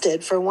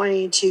blasted for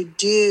wanting to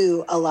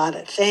do a lot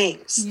of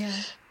things. Yeah.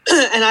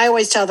 And I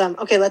always tell them,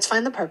 okay, let's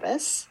find the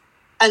purpose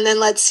and then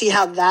let's see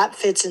how that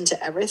fits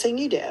into everything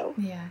you do.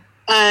 Yeah.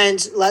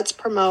 And let's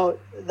promote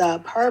the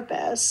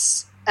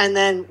purpose and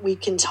then we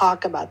can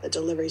talk about the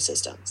delivery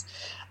systems.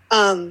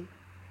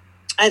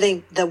 I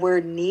think the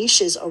word niche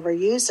is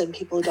overused and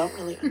people don't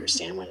really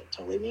understand what it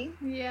totally means.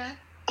 Yeah.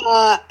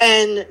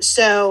 And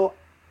so,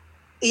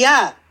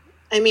 yeah,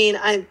 I mean,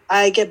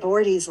 I get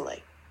bored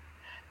easily.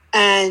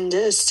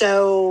 And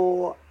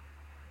so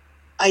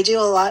I do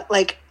a lot,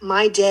 like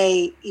my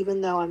day,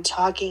 even though I'm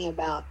talking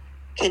about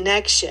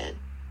connection,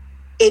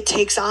 it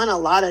takes on a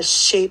lot of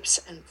shapes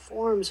and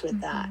forms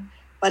with that.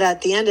 But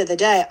at the end of the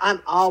day,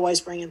 I'm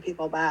always bringing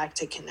people back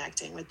to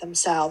connecting with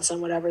themselves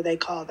and whatever they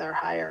call their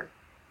higher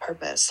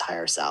purpose,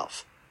 higher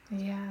self.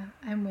 Yeah,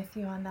 I'm with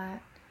you on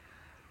that.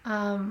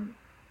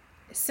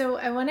 So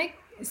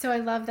I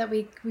love that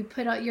we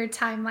put out your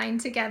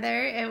timeline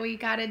together and we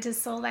got into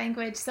soul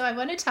language. So I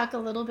want to talk a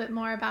little bit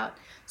more about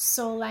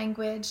soul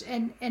language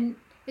and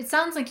it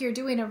sounds like you're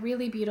doing a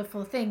really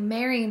beautiful thing,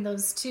 marrying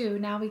those two.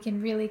 Now we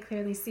can really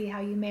clearly see how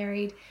you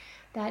married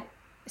that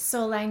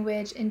soul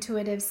language,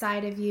 intuitive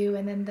side of you,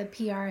 and then the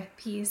PR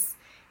piece,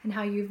 and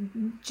how you've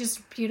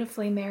just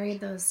beautifully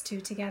married those two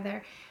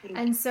together.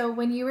 And so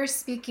when you were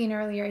speaking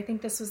earlier, I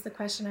think this was the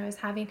question I was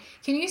having.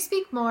 Can you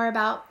speak more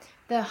about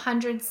the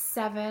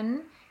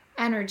 107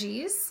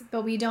 energies,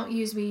 but we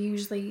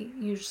usually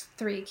use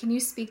 3. Can you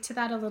speak to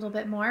that a little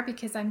bit more?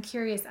 Because I'm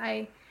curious.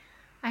 I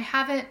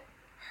haven't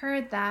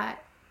heard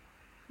that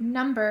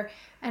number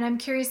and I'm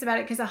curious about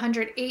it because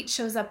 108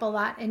 shows up a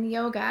lot in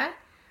yoga.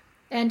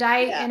 And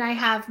I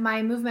have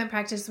my movement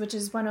practice, which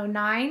is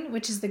 109,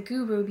 which is the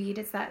guru beat.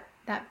 It's that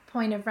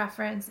point of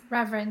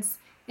reverence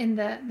in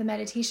the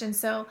meditation.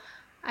 So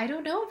I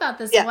don't know about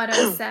this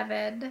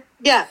 107.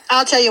 Yeah,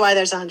 I'll tell you why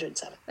there's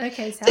 107.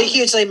 Okay, it's a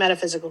hugely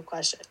metaphysical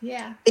question.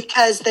 Yeah.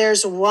 Because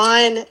there's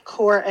one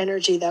core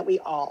energy that we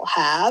all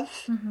have,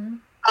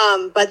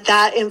 but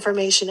that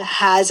information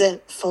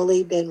hasn't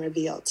fully been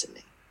revealed to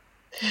me.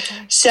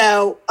 Okay.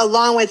 So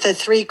along with the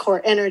 3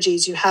 core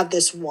energies, you have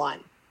this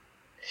one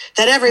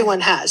that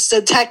everyone has.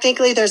 So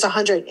technically there's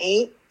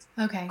 108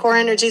 core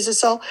energies of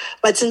soul.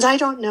 But since I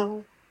don't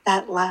know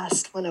that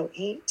last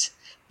 108,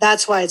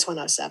 that's why it's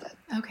 107.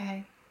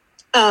 Okay.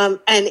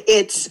 And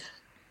it's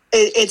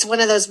one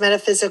of those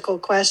metaphysical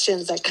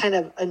questions that kind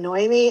of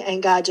annoy me,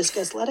 and God just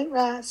goes, let it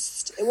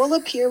rest. It will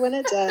appear when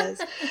it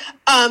does.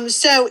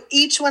 So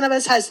each one of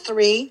us has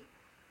 3.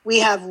 We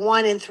have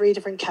 1 in 3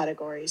 different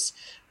categories.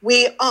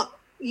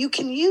 You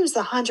can use the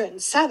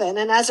 107,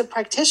 and as a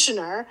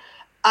practitioner,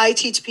 I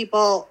teach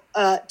people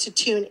to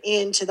tune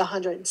into the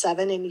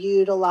 107 and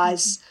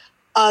utilize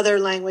other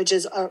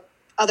languages or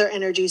other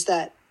energies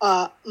that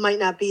might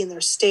not be in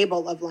their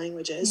stable of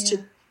languages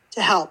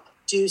to help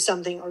do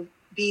something or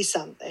be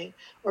something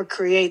or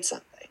create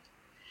something.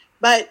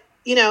 But,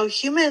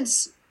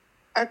 humans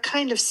are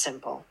kind of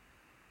simple,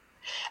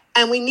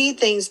 and we need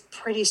things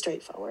pretty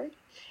straightforward.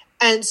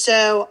 And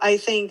so I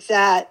think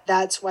that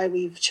that's why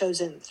we've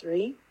chosen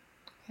 3.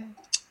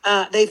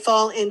 Okay. They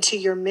fall into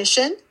your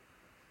mission,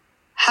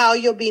 how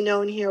you'll be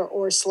known here,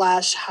 or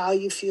 / how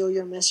you feel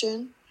your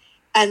mission,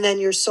 and then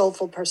your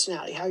soulful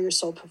personality, how your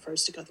soul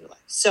prefers to go through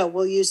life. So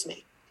we'll use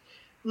me.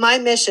 My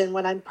mission,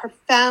 what I'm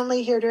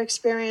profoundly here to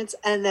experience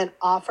and then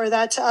offer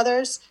that to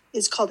others,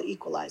 is called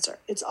Equalizer.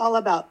 It's all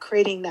about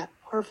creating that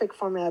perfect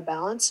formula of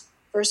balance,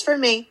 first for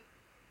me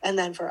and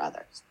then for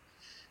others.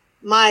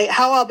 My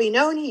how I'll be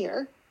known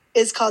here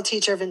is called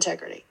Teacher of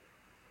Integrity.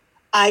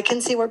 I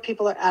can see where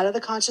people are out of the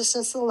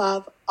consciousness of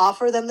love,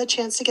 offer them the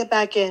chance to get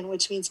back in,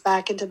 which means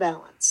back into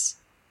balance.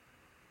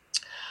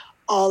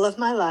 All of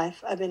my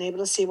life, I've been able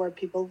to see where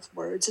people's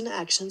words and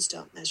actions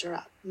don't measure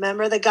up.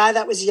 Remember the guy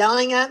that was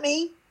yelling at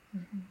me?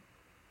 Mm-hmm.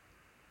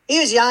 He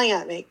was yelling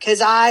at me because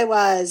I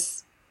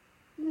was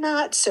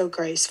not so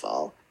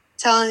graceful,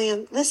 telling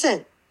him,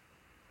 listen,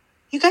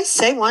 you guys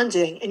say one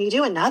thing and you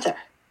do another.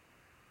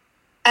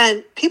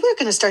 And people are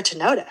going to start to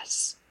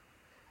notice.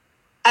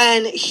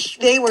 And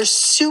they were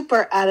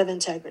super out of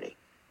integrity.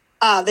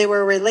 They were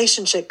a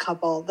relationship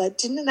couple that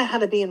didn't know how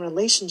to be in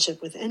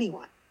relationship with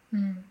anyone.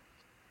 Mm.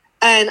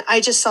 And I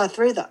just saw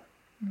through them.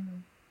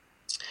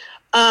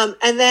 Mm.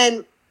 And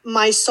then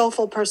my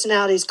soulful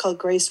personality is called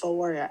Graceful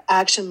Warrior,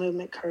 Action,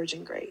 Movement, Courage,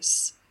 and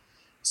Grace.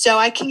 So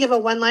I can give a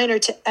one-liner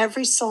to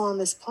every soul on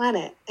this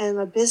planet and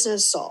a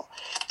business soul.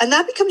 And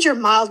that becomes your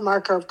mild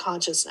marker of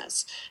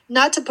consciousness.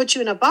 Not to put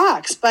you in a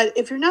box, but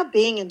if you're not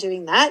being and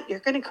doing that, you're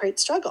going to create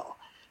struggle.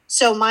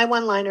 So my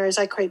one-liner is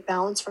I create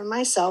balance for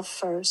myself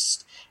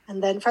first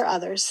and then for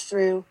others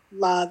through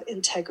love,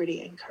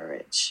 integrity, and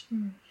courage.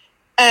 Mm.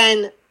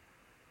 And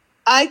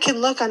I can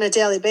look on a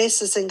daily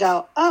basis and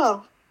go,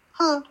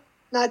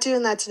 not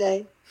doing that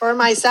today for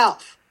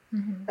myself,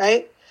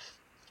 right?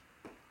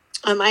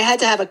 I had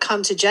to have a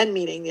come to Jen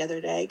meeting the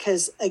other day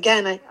because,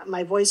 again,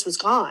 my voice was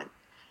gone.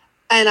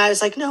 And I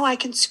was like, no, I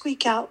can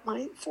squeak out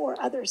my 4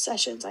 other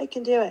sessions. I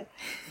can do it.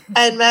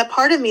 And that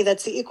part of me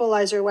that's the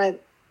equalizer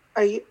went,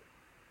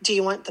 do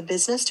you want the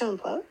business to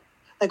implode?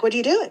 Like, what are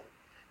you doing?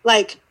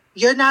 Like,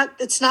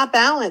 it's not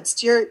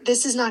balanced.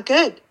 This is not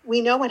good.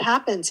 We know what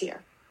happens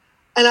here.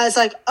 And I was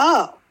like,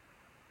 oh,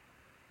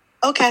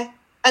 okay.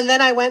 And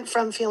then I went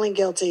from feeling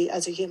guilty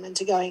as a human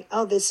to going,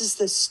 oh, this is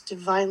this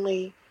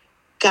divinely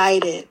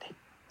guided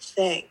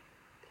thing.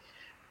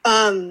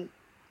 And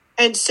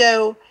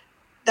so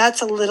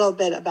that's a little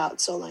bit about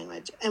soul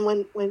language.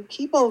 And when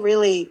people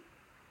really,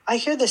 I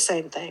hear the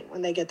same thing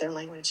when they get their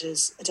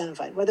languages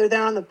identified, whether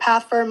they're on the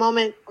path for a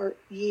moment or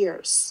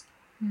years.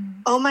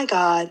 Mm-hmm. Oh my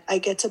God, I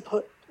get to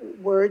put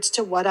words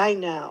to what I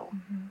know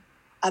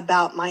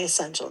about my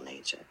essential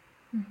nature.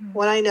 Mm-hmm.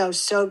 What I know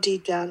so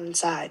deep down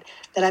inside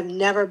that I've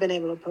never been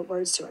able to put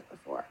words to it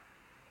before.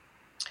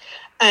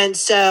 And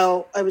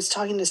so I was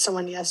talking to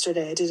someone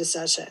yesterday. I did a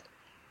session.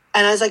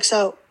 And I was like,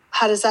 so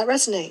how does that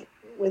resonate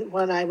with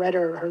when I read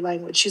her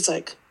language? She's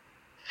like,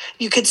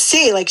 you could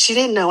see like she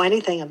didn't know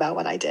anything about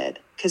what I did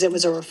because it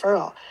was a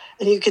referral.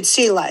 And you could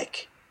see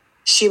like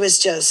she was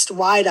just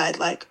wide-eyed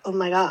like, oh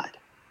my God,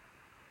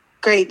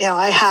 great. Now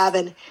I have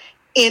an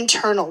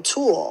internal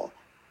tool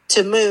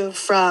to move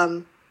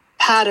from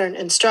pattern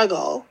and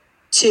struggle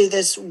to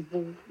this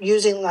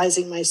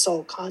utilizing my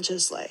soul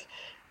consciously.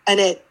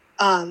 And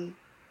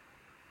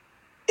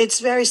it's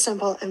very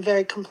simple and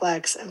very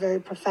complex and very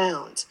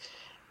profound.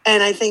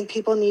 And I think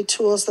people need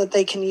tools that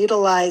they can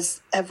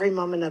utilize every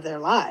moment of their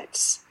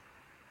lives,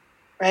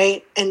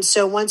 right? And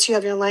so once you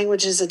have your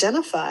languages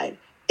identified,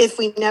 if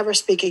we never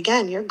speak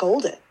again, you're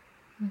golden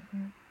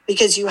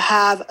because you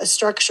have a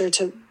structure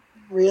to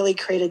really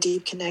create a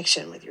deep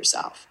connection with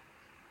yourself.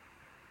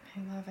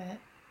 I love it.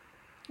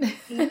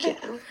 Thank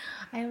you.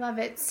 I love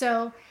it.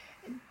 So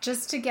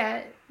just to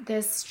get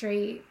this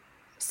straight,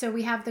 so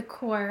we have the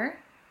core,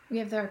 we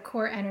have our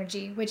core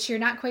energy, which you're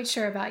not quite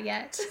sure about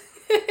yet.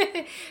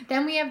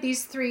 Then we have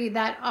these three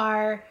that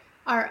are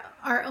our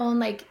own,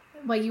 like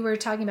what you were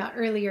talking about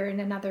earlier in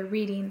another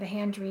reading, the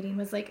hand reading,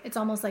 was like, it's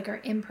almost like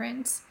our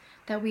imprints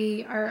that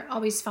we are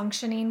always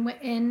functioning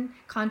in,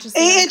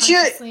 consciously,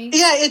 unconsciously.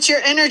 It's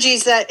your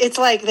energies that it's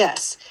like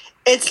this.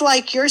 It's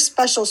like your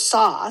special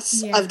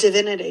sauce of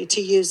divinity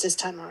to use this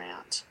time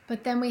around.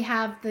 But then we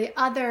have the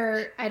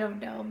other, I don't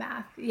know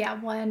math.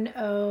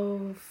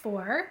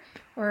 104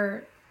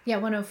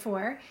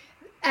 104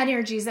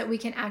 energies that we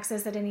can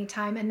access at any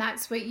time. And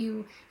that's what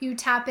you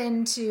tap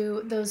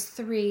into those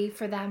three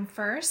for them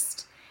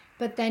first.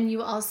 But then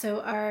you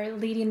also are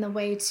leading the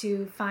way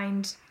to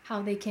find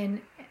how they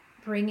can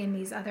bring in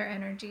these other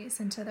energies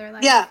into their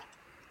life. Yeah.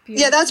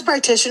 Beautiful. Yeah, that's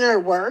practitioner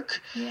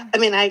work. Yeah. I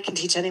mean, I can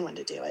teach anyone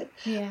to do it.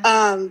 Yeah.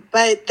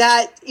 But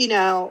that,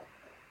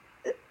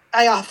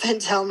 I often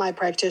tell my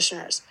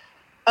practitioners,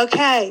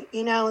 okay,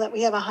 that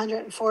we have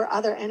 104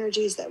 other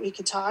energies that we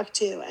could talk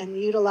to and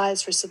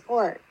utilize for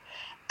support.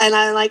 And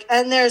I'm like,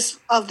 and there's,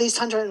 of these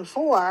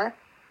 104,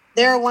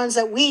 there are ones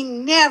that we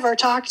never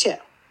talk to.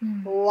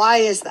 Why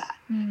is that?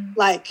 I'm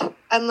like,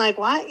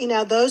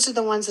 why? Those are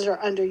the ones that are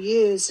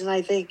underused. And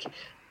I think,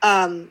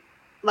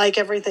 like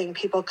everything,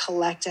 people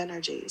collect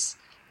energies.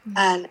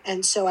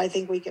 And so I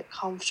think we get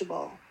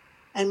comfortable.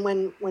 And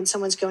when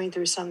someone's going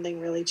through something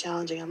really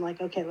challenging, I'm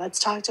like, okay, let's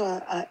talk to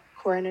a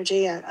core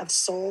energy of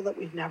soul that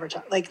we've never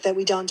talked, like that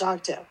we don't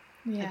talk to.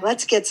 Yeah. Like,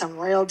 let's get some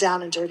real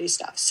down and dirty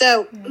stuff.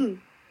 So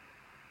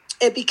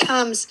it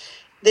becomes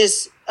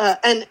this,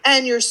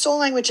 and your soul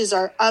languages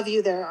are of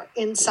you. They're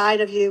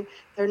inside of you.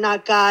 They're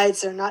not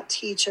guides. They're not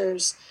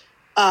teachers.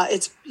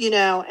 It's,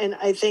 and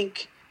I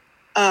think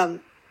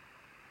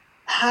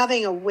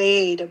having a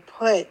way to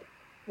put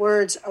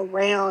words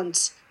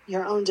around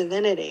your own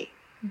divinity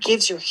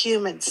gives your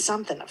humans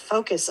something to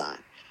focus on.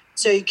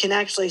 So you can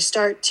actually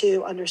start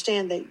to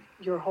understand that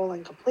you're whole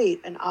and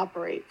complete and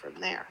operate from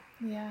there.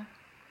 Yeah.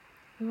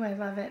 Ooh, I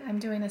love it. I'm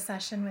doing a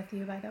session with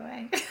you, by the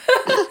way.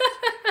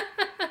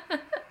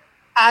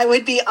 I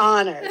would be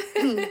honored.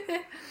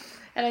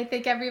 And I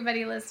think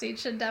everybody listening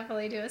should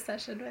definitely do a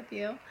session with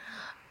you.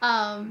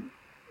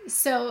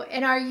 So,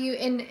 and are you,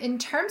 in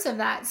terms of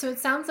that, so it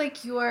sounds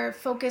like you're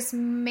focused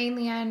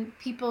mainly on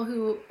people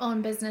who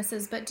own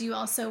businesses, but do you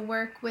also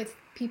work with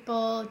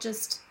people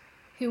just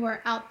who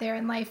are out there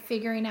in life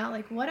figuring out,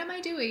 like, what am I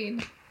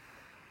doing?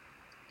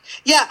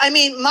 Yeah, I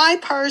mean, my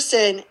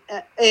person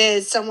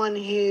is someone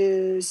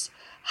who's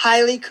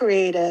highly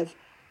creative,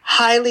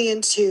 highly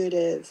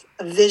intuitive,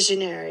 a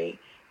visionary.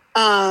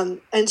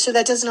 And so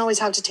that doesn't always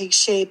have to take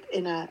shape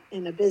in a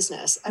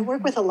business. I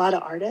work with a lot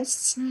of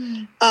artists.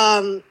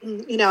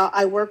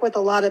 I work with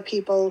a lot of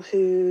people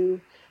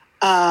who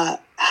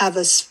have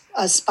a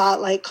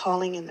spotlight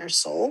calling in their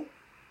soul.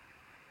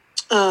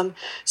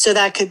 So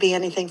that could be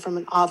anything from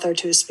an author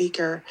to a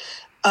speaker.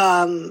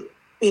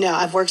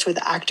 I've worked with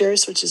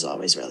actors, which is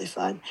always really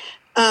fun.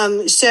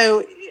 I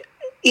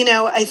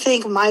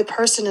think my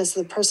person is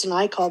the person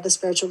I call the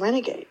spiritual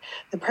renegade,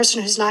 the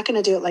person who's not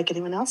going to do it like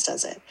anyone else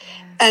does it,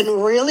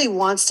 and really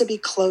wants to be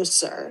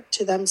closer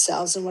to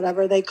themselves and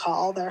whatever they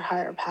call their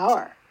higher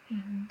power.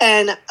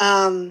 And,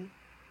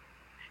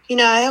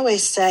 I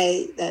always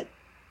say that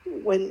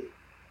when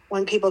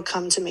people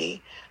come to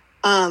me,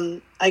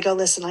 I go,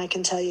 listen, I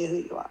can tell you who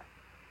you are.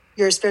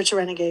 You're a spiritual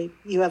renegade.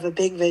 You have a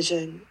big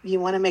vision. You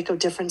want to make a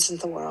difference in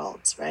the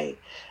world, right?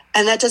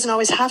 And that doesn't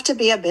always have to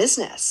be a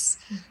business.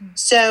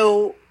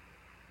 So,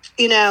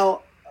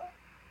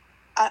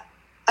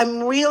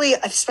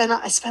 I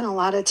spent a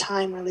lot of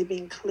time really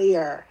being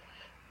clear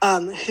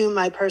who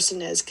my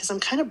person is, because I'm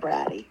kind of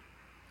bratty.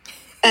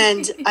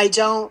 And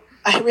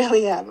I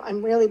really am.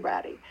 I'm really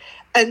bratty.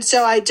 And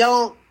so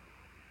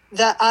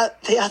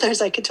the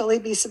others, I could totally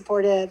be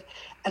supportive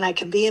and I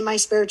can be in my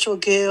spiritual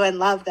goo and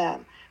love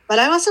them. But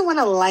I also want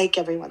to like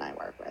everyone I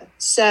work with.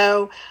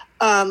 So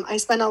I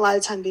spend a lot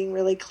of time being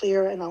really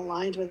clear and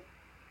aligned with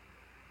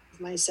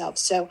myself.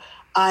 So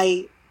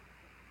I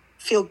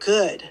feel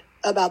good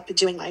about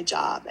doing my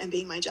job and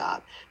being my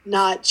job,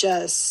 not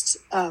just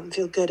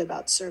feel good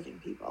about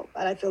serving people,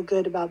 but I feel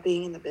good about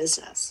being in the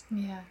business.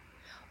 Yeah.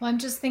 Well, I'm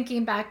just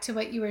thinking back to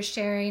what you were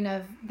sharing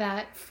of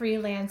that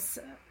freelance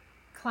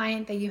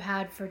client that you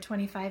had for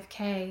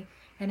 $25,000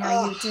 and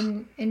how you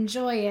didn't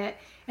enjoy it.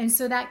 And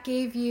so that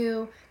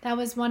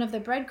was one of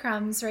the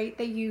breadcrumbs, right,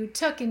 that you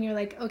took, and you're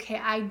like,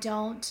 okay, I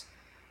don't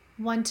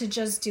want to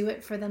just do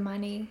it for the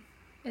money.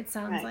 It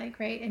sounds like,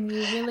 right? And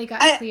you really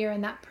got clear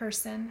in that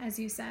person, as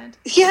you said.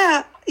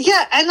 Yeah.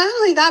 And not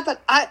only that,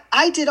 but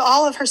I did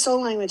all of her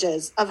soul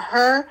languages of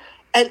her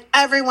and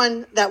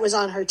everyone that was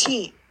on her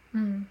team.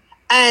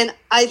 And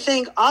I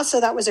think also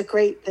that was a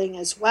great thing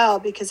as well,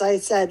 because I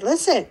said,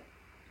 listen,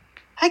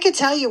 I could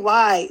tell you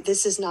why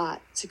this is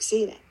not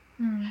succeeding.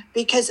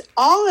 Because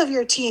all of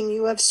your team,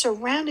 you have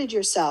surrounded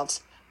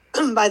yourselves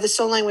by the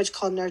soul language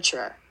called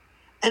nurturer.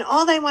 And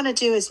all they want to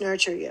do is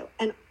nurture you.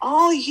 And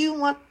all you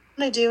want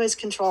to do is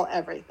control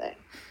everything.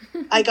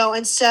 I go,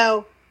 and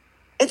so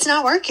it's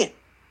not working.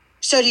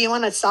 So do you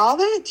want to solve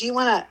it? Do you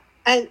want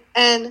to,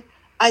 and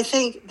I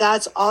think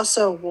that's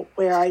also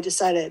where I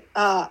decided,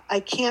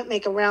 I can't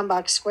make a round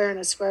box square and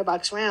a square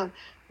box round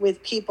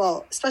with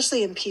people,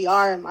 especially in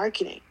PR and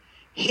marketing,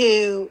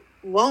 who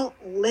won't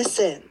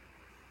listen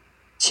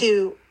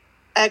to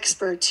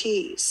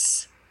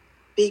expertise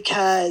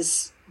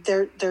because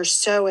they're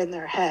so in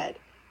their head.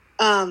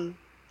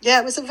 Yeah,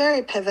 it was a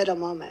very pivotal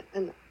moment,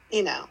 and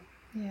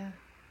Yeah.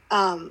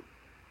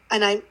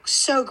 And I'm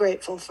so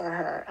grateful for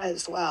her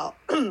as well.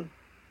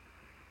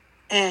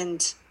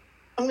 And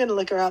I'm going to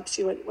look her up,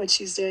 see what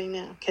she's doing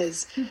now,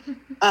 because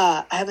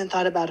I haven't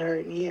thought about her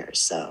in years.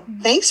 So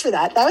thanks for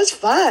that. That was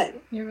fun.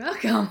 You're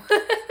welcome.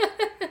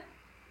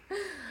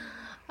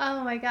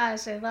 Oh my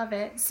gosh, I love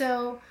it.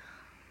 So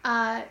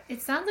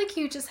it sounds like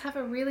you just have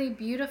a really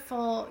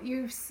beautiful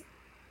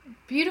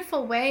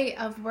way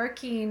of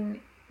working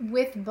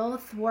with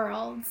both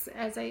worlds,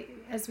 as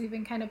we've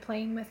been kind of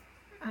playing with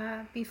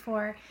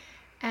before.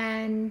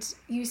 And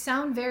you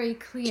sound very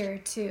clear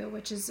too,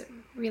 which is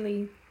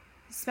really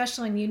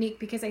special and unique,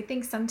 because I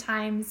think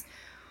sometimes,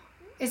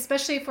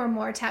 especially if we're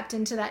more tapped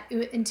into that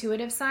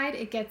intuitive side,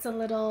 it gets a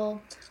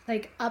little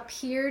like up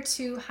here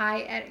too high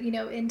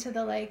into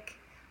the like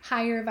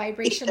higher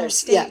vibrational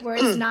state where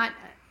it's not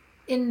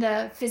in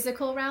the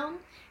physical realm.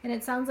 And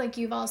it sounds like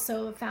you've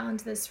also found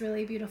this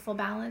really beautiful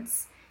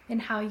balance in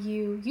how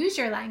you use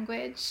your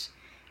language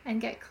and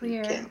get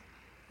clear.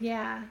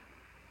 Yeah.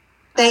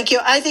 Thank you.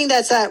 I think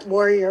that's that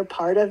warrior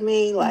part of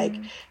me. Like,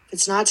 if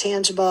it's not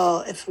tangible,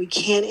 if we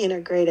can't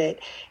integrate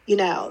it,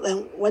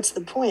 then what's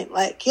the point?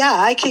 Like, yeah,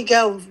 I could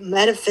go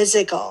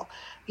metaphysical.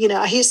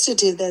 I used to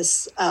do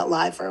this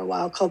live for a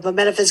while called the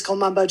metaphysical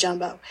mumbo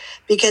jumbo,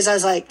 because I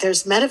was like,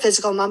 there's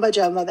metaphysical mumbo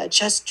jumbo that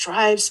just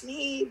drives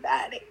me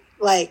batty.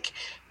 Like,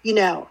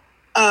 you're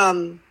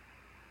on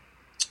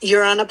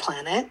a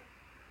planet,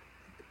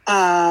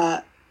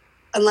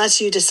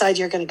 unless you decide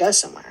you're going to go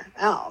somewhere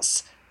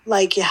else.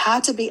 Like, you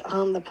have to be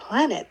on the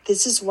planet.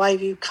 This is why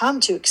you come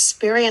to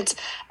experience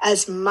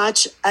as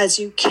much as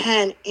you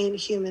can in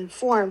human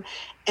form,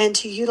 and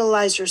to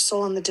utilize your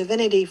soul and the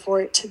divinity for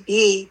it to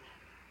be,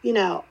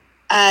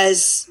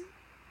 as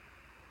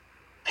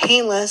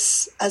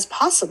painless as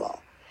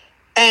possible.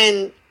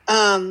 And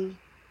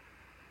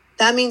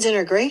that means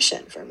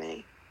integration for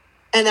me.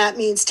 And that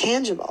means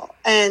tangible.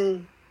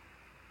 And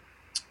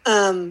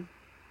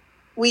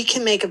we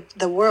can make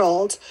the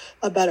world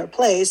a better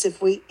place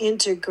if we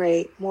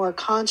integrate more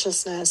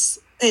consciousness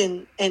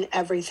in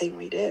everything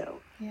we do.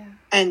 Yeah.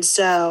 And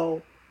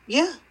so,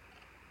 yeah.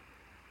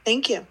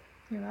 Thank you.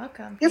 You're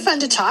welcome. You're fun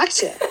to talk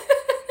to.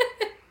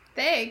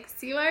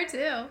 Thanks. You are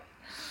too.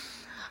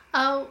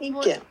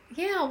 Thank you.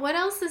 Yeah. What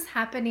else is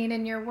happening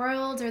in your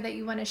world, or that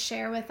you want to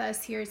share with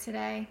us here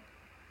today?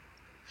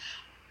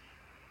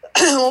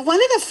 Well, one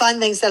of the fun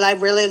things that I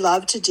really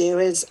love to do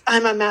is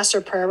I'm a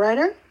master prayer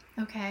writer.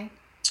 Okay.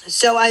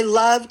 So I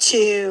love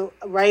to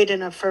write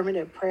an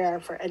affirmative prayer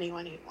for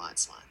anyone who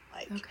wants one.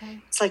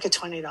 It's like a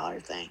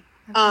 $20 thing.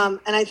 Okay.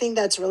 And I think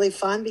that's really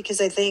fun,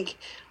 because I think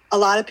a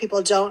lot of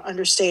people don't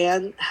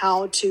understand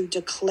how to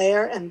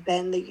declare and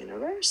bend the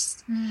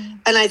universe.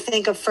 And I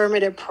think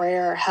affirmative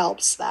prayer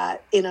helps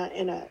that in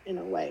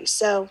a way.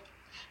 So,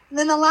 and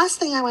then the last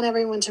thing I want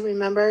everyone to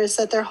remember is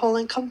that they're whole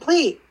and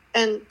complete.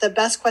 And the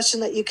best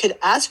question that you could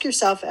ask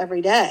yourself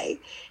every day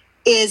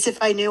is,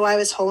 if I knew I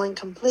was whole and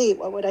complete,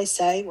 what would I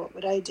say? What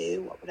would I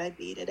do? What would I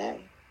be today?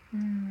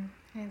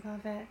 I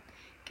love it.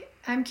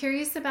 I'm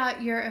curious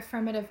about your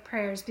affirmative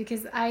prayers,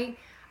 because I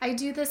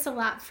do this a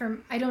lot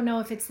I don't know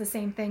if it's the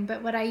same thing,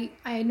 but what I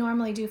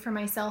normally do for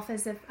myself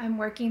is, if I'm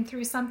working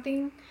through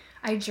something,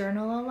 I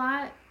journal a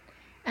lot.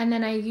 And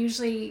then I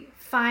usually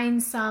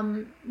find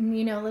some,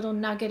 little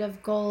nugget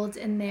of gold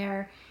in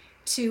there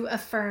to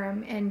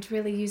affirm, and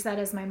really use that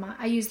as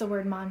I use the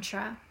word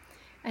mantra.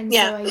 And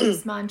so I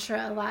use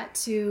mantra a lot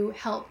to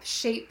help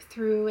shape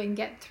through and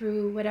get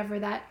through whatever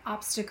that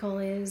obstacle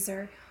is,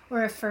 or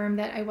affirm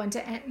that I want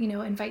to,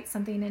 invite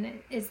something in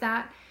it. Is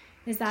that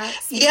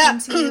to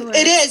you?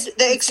 It is.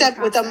 Except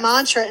with a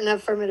mantra and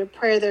affirmative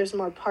prayer, there's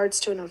more parts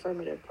to an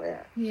affirmative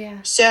prayer. Yeah.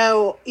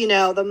 So,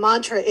 the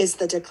mantra is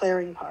the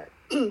declaring part,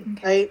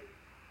 right?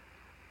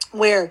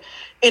 Where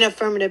in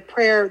affirmative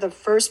prayer, the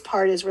first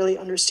part is really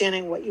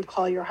understanding what you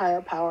call your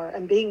higher power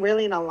and being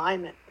really in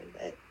alignment with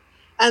it.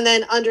 And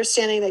then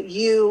understanding that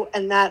you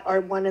and that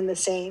are one and the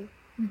same,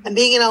 and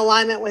being in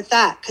alignment with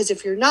that. Because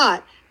if you're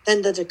not,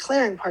 then the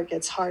declaring part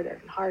gets harder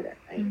and harder,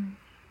 right? And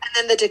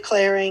then the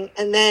declaring,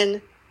 and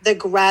then the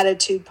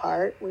gratitude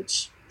part,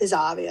 which is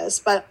obvious.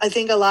 But I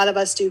think a lot of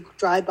us do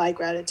drive-by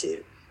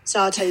gratitude. So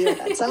I'll tell you what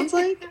that sounds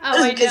like.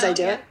 Because I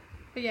do it.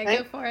 Yeah, right?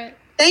 Go for it.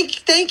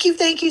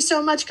 Thank you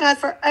so much, God,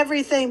 for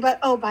everything. But,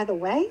 oh, by the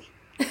way,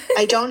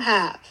 I don't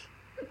have.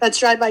 That's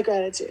drive-by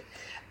gratitude.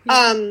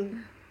 Yeah.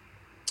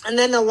 And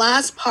then the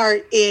last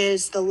part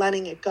is the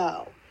letting it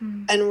go,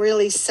 and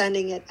really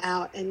sending it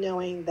out and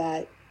knowing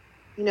that,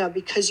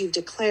 because you've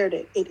declared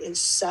it, it is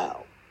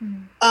so.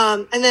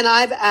 And then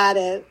I've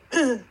added,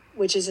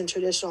 which isn't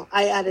traditional,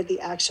 I added the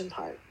action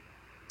part.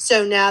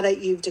 So now that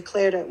you've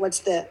declared it, what's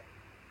the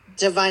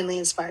divinely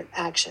inspired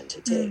action to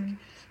take?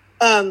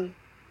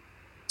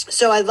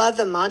 So I love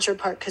the mantra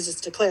part because it's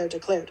declare,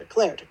 declare,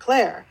 declare,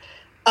 declare.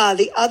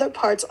 The other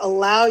parts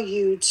allow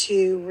you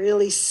to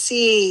really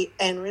see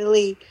and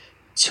really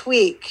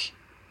tweak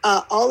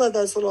all of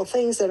those little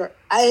things that are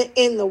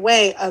in the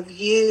way of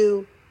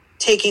you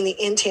taking the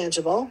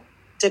intangible,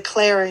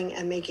 declaring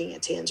and making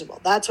it tangible.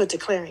 That's what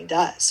declaring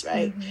does,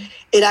 right? Mm-hmm.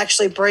 It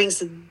actually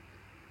brings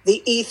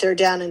the ether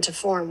down into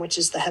form, which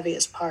is the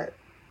heaviest part.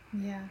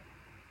 Yeah.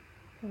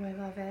 Oh, I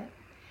love it.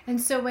 And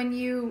so when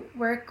you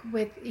work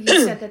with, you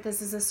said that this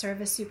is a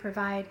service you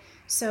provide.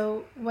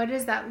 So what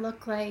does that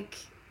look like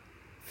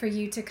for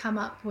you to come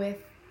up with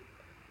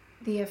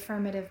the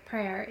affirmative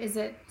prayer? Is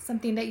it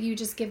something that you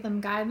just give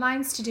them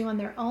guidelines to do on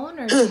their own,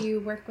 or do you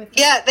work with them?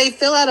 Yeah, they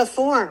fill out a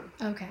form.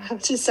 Okay.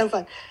 Which is so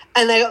fun.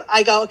 And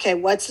I go, okay,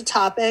 what's the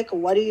topic?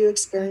 What are you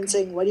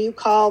experiencing? Okay. What do you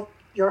call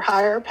your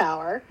higher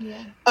power?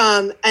 Yeah.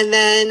 And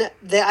then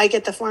I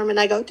get the form and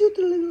I go,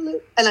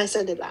 and I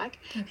send it back.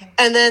 Okay.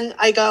 And then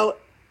I go,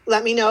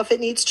 let me know if it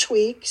needs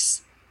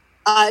tweaks.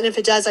 And if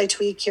it does, I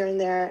tweak here and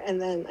there,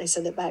 and then I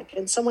send it back.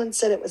 And someone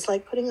said it was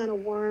like putting on a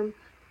warm,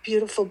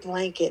 beautiful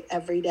blanket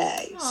every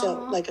day. Aww.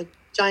 So like a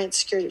giant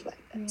security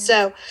blanket. Yeah.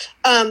 So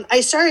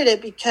I started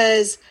it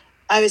because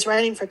I was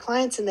writing for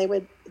clients, and they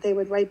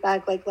would write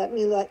back like, let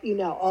me let you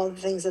know all the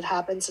things that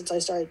happened since I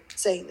started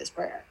saying this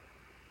prayer.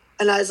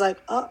 And I was like,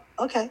 oh,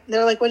 okay. And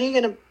they're like, when are you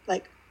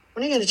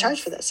gonna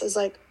charge for this? I was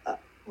like,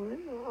 well,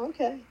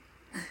 okay.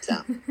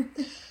 So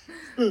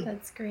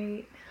That's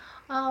great.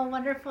 Oh,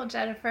 wonderful,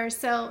 Jennifer.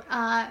 So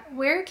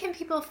where can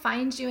people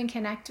find you and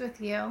connect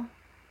with you?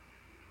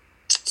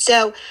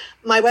 So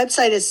my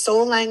website is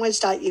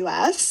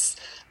soullanguage.us.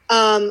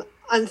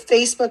 On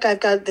Facebook, I've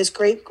got this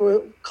great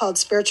group called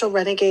Spiritual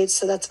Renegades,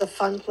 so that's a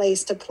fun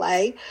place to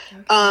play.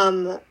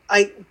 Okay.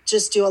 I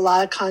just do a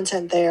lot of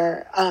content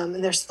there,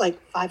 and there's like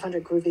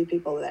 500 groovy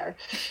people there.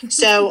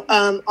 So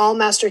all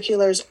master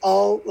healers,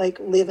 all like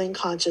living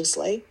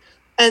consciously.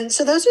 And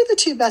so those are the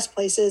two best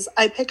places.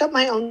 I pick up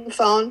my own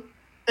phone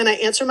and I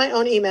answer my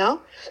own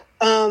email.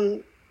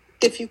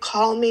 If you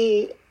call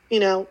me,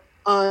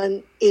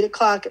 on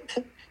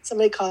 8:00,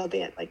 somebody called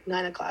me at like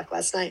 9:00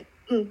 last night.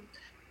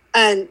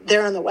 And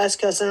they're on the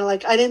West Coast, and they're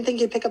like, I didn't think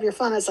you'd pick up your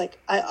phone. I was like,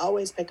 I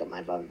always pick up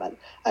my phone, but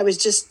I was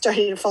just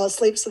starting to fall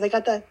asleep. So they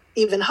got the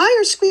even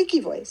higher squeaky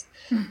voice.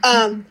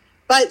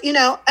 But,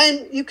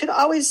 and you could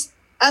always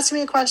ask me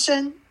a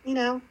question,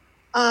 and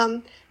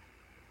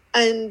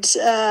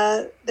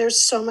there's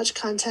so much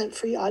content,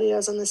 free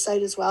audios on the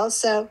site as well.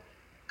 So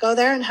go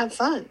there and have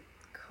fun.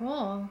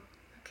 Cool.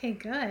 Okay,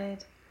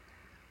 good.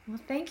 Well,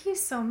 thank you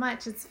so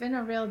much. It's been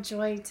a real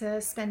joy to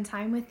spend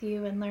time with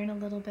you and learn a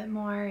little bit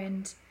more.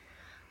 And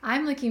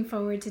I'm looking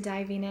forward to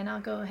diving in. I'll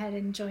go ahead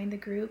and join the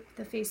group,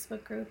 the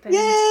Facebook group. And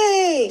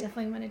Yay!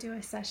 Definitely want to do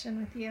a session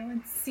with you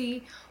and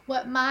see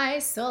what my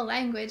soul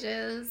language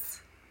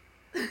is.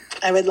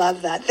 I would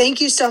love that. Thank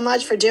you so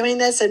much for doing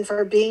this and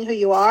for being who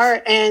you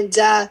are and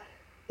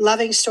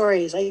loving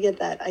stories. I get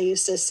that. I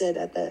used to sit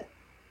at the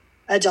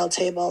adult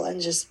table and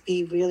just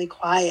be really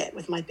quiet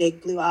with my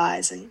big blue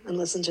eyes and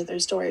listen to their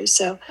stories.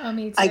 So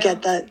me too. I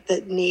get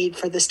the need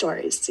for the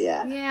stories.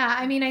 Yeah. Yeah.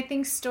 I mean, I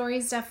think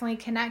stories definitely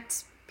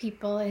connect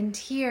people, and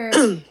here,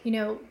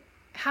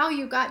 how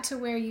you got to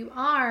where you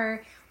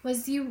are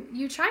was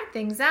you tried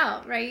things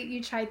out, right?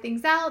 You tried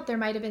things out. There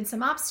might have been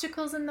some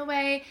obstacles in the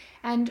way.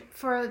 And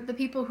for the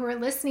people who are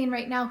listening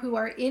right now, who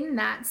are in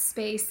that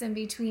space in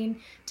between,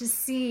 to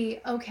see,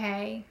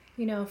 okay,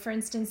 for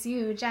instance,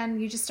 you, Jen,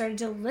 you just started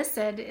to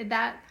listen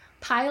that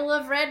pile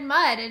of red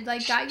mud and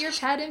like got your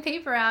pen and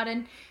paper out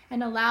and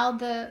allowed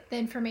the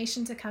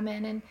information to come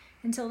in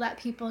and to let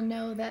people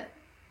know that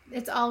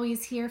it's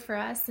always here for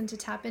us, and to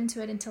tap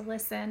into it and to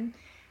listen.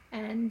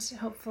 And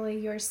hopefully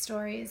your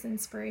story is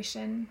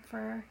inspiration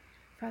for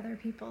other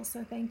people.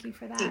 So thank you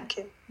for that. Thank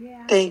you.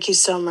 Yeah. Thank you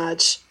so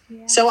much.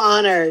 Yeah. So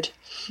honored.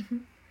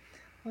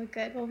 Well,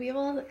 good. Well, we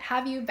will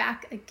have you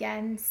back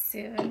again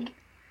soon.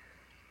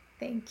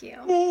 Thank you.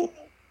 Yay.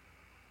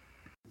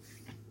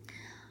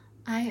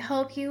 I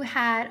hope you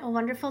had a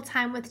wonderful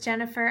time with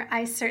Jennifer.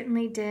 I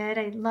certainly did.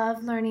 I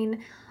love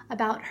learning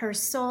about her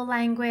soul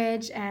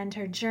language and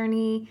her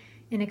journey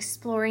in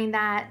exploring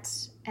that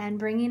and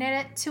bringing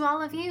it to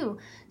all of you.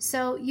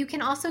 So you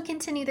can also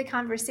continue the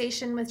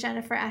conversation with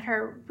Jennifer at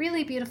her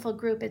really beautiful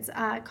group. It's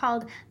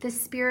called the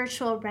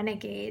Spiritual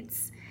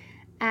Renegades.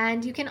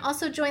 And you can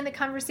also join the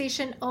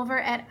conversation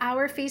over at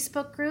our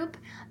Facebook group,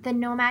 the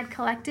Nomad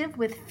Collective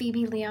with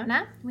Phoebe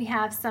Leona. We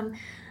have some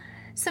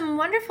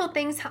wonderful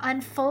things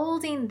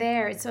unfolding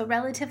there. It's a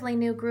relatively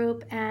new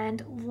group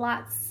and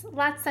lots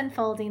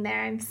unfolding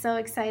there. I'm so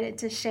excited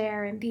to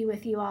share and be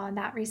with you all in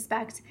that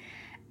respect.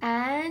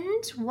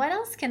 And what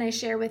else can I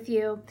share with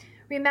you?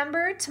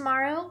 Remember,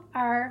 tomorrow,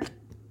 our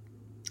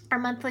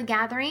monthly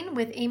gathering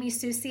with Amy,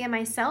 Susie, and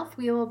myself,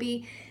 we will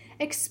be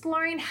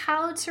exploring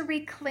how to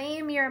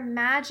reclaim your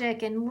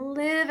magic and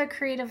live a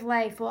creative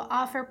life. We'll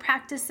offer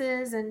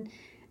practices and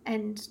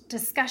and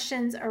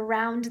discussions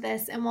around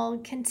this, and we'll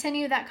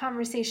continue that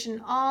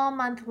conversation all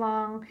month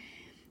long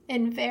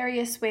in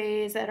various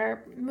ways at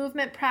our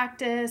movement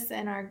practice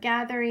and our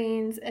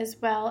gatherings, as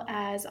well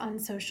as on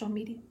social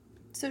media.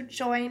 So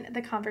join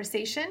the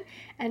conversation.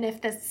 And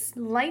if this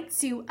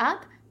lights you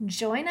up,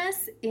 join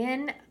us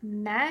in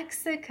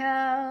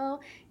Mexico,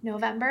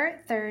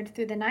 November 3rd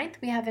through the 9th.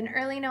 We have an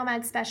early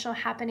nomad special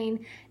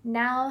happening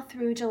now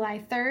through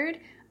July 3rd.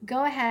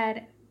 Go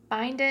ahead,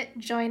 find it,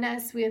 join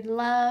us. We would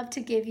love to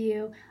give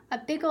you a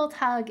big old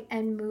hug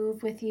and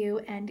move with you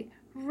and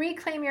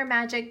reclaim your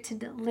magic to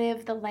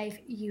live the life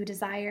you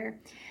desire.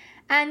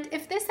 And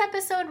if this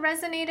episode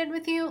resonated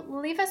with you,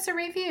 leave us a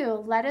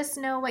review. Let us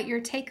know what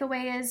your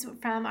takeaway is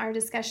from our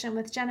discussion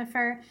with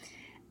Jennifer.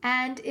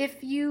 And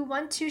if you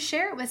want to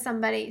share it with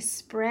somebody,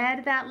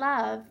 spread that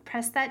love.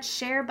 Press that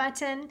share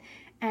button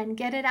and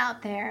get it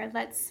out there.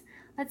 Let's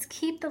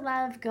keep the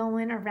love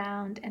going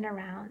around and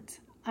around.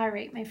 All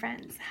right, my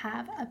friends,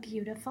 have a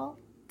beautiful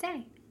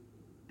day.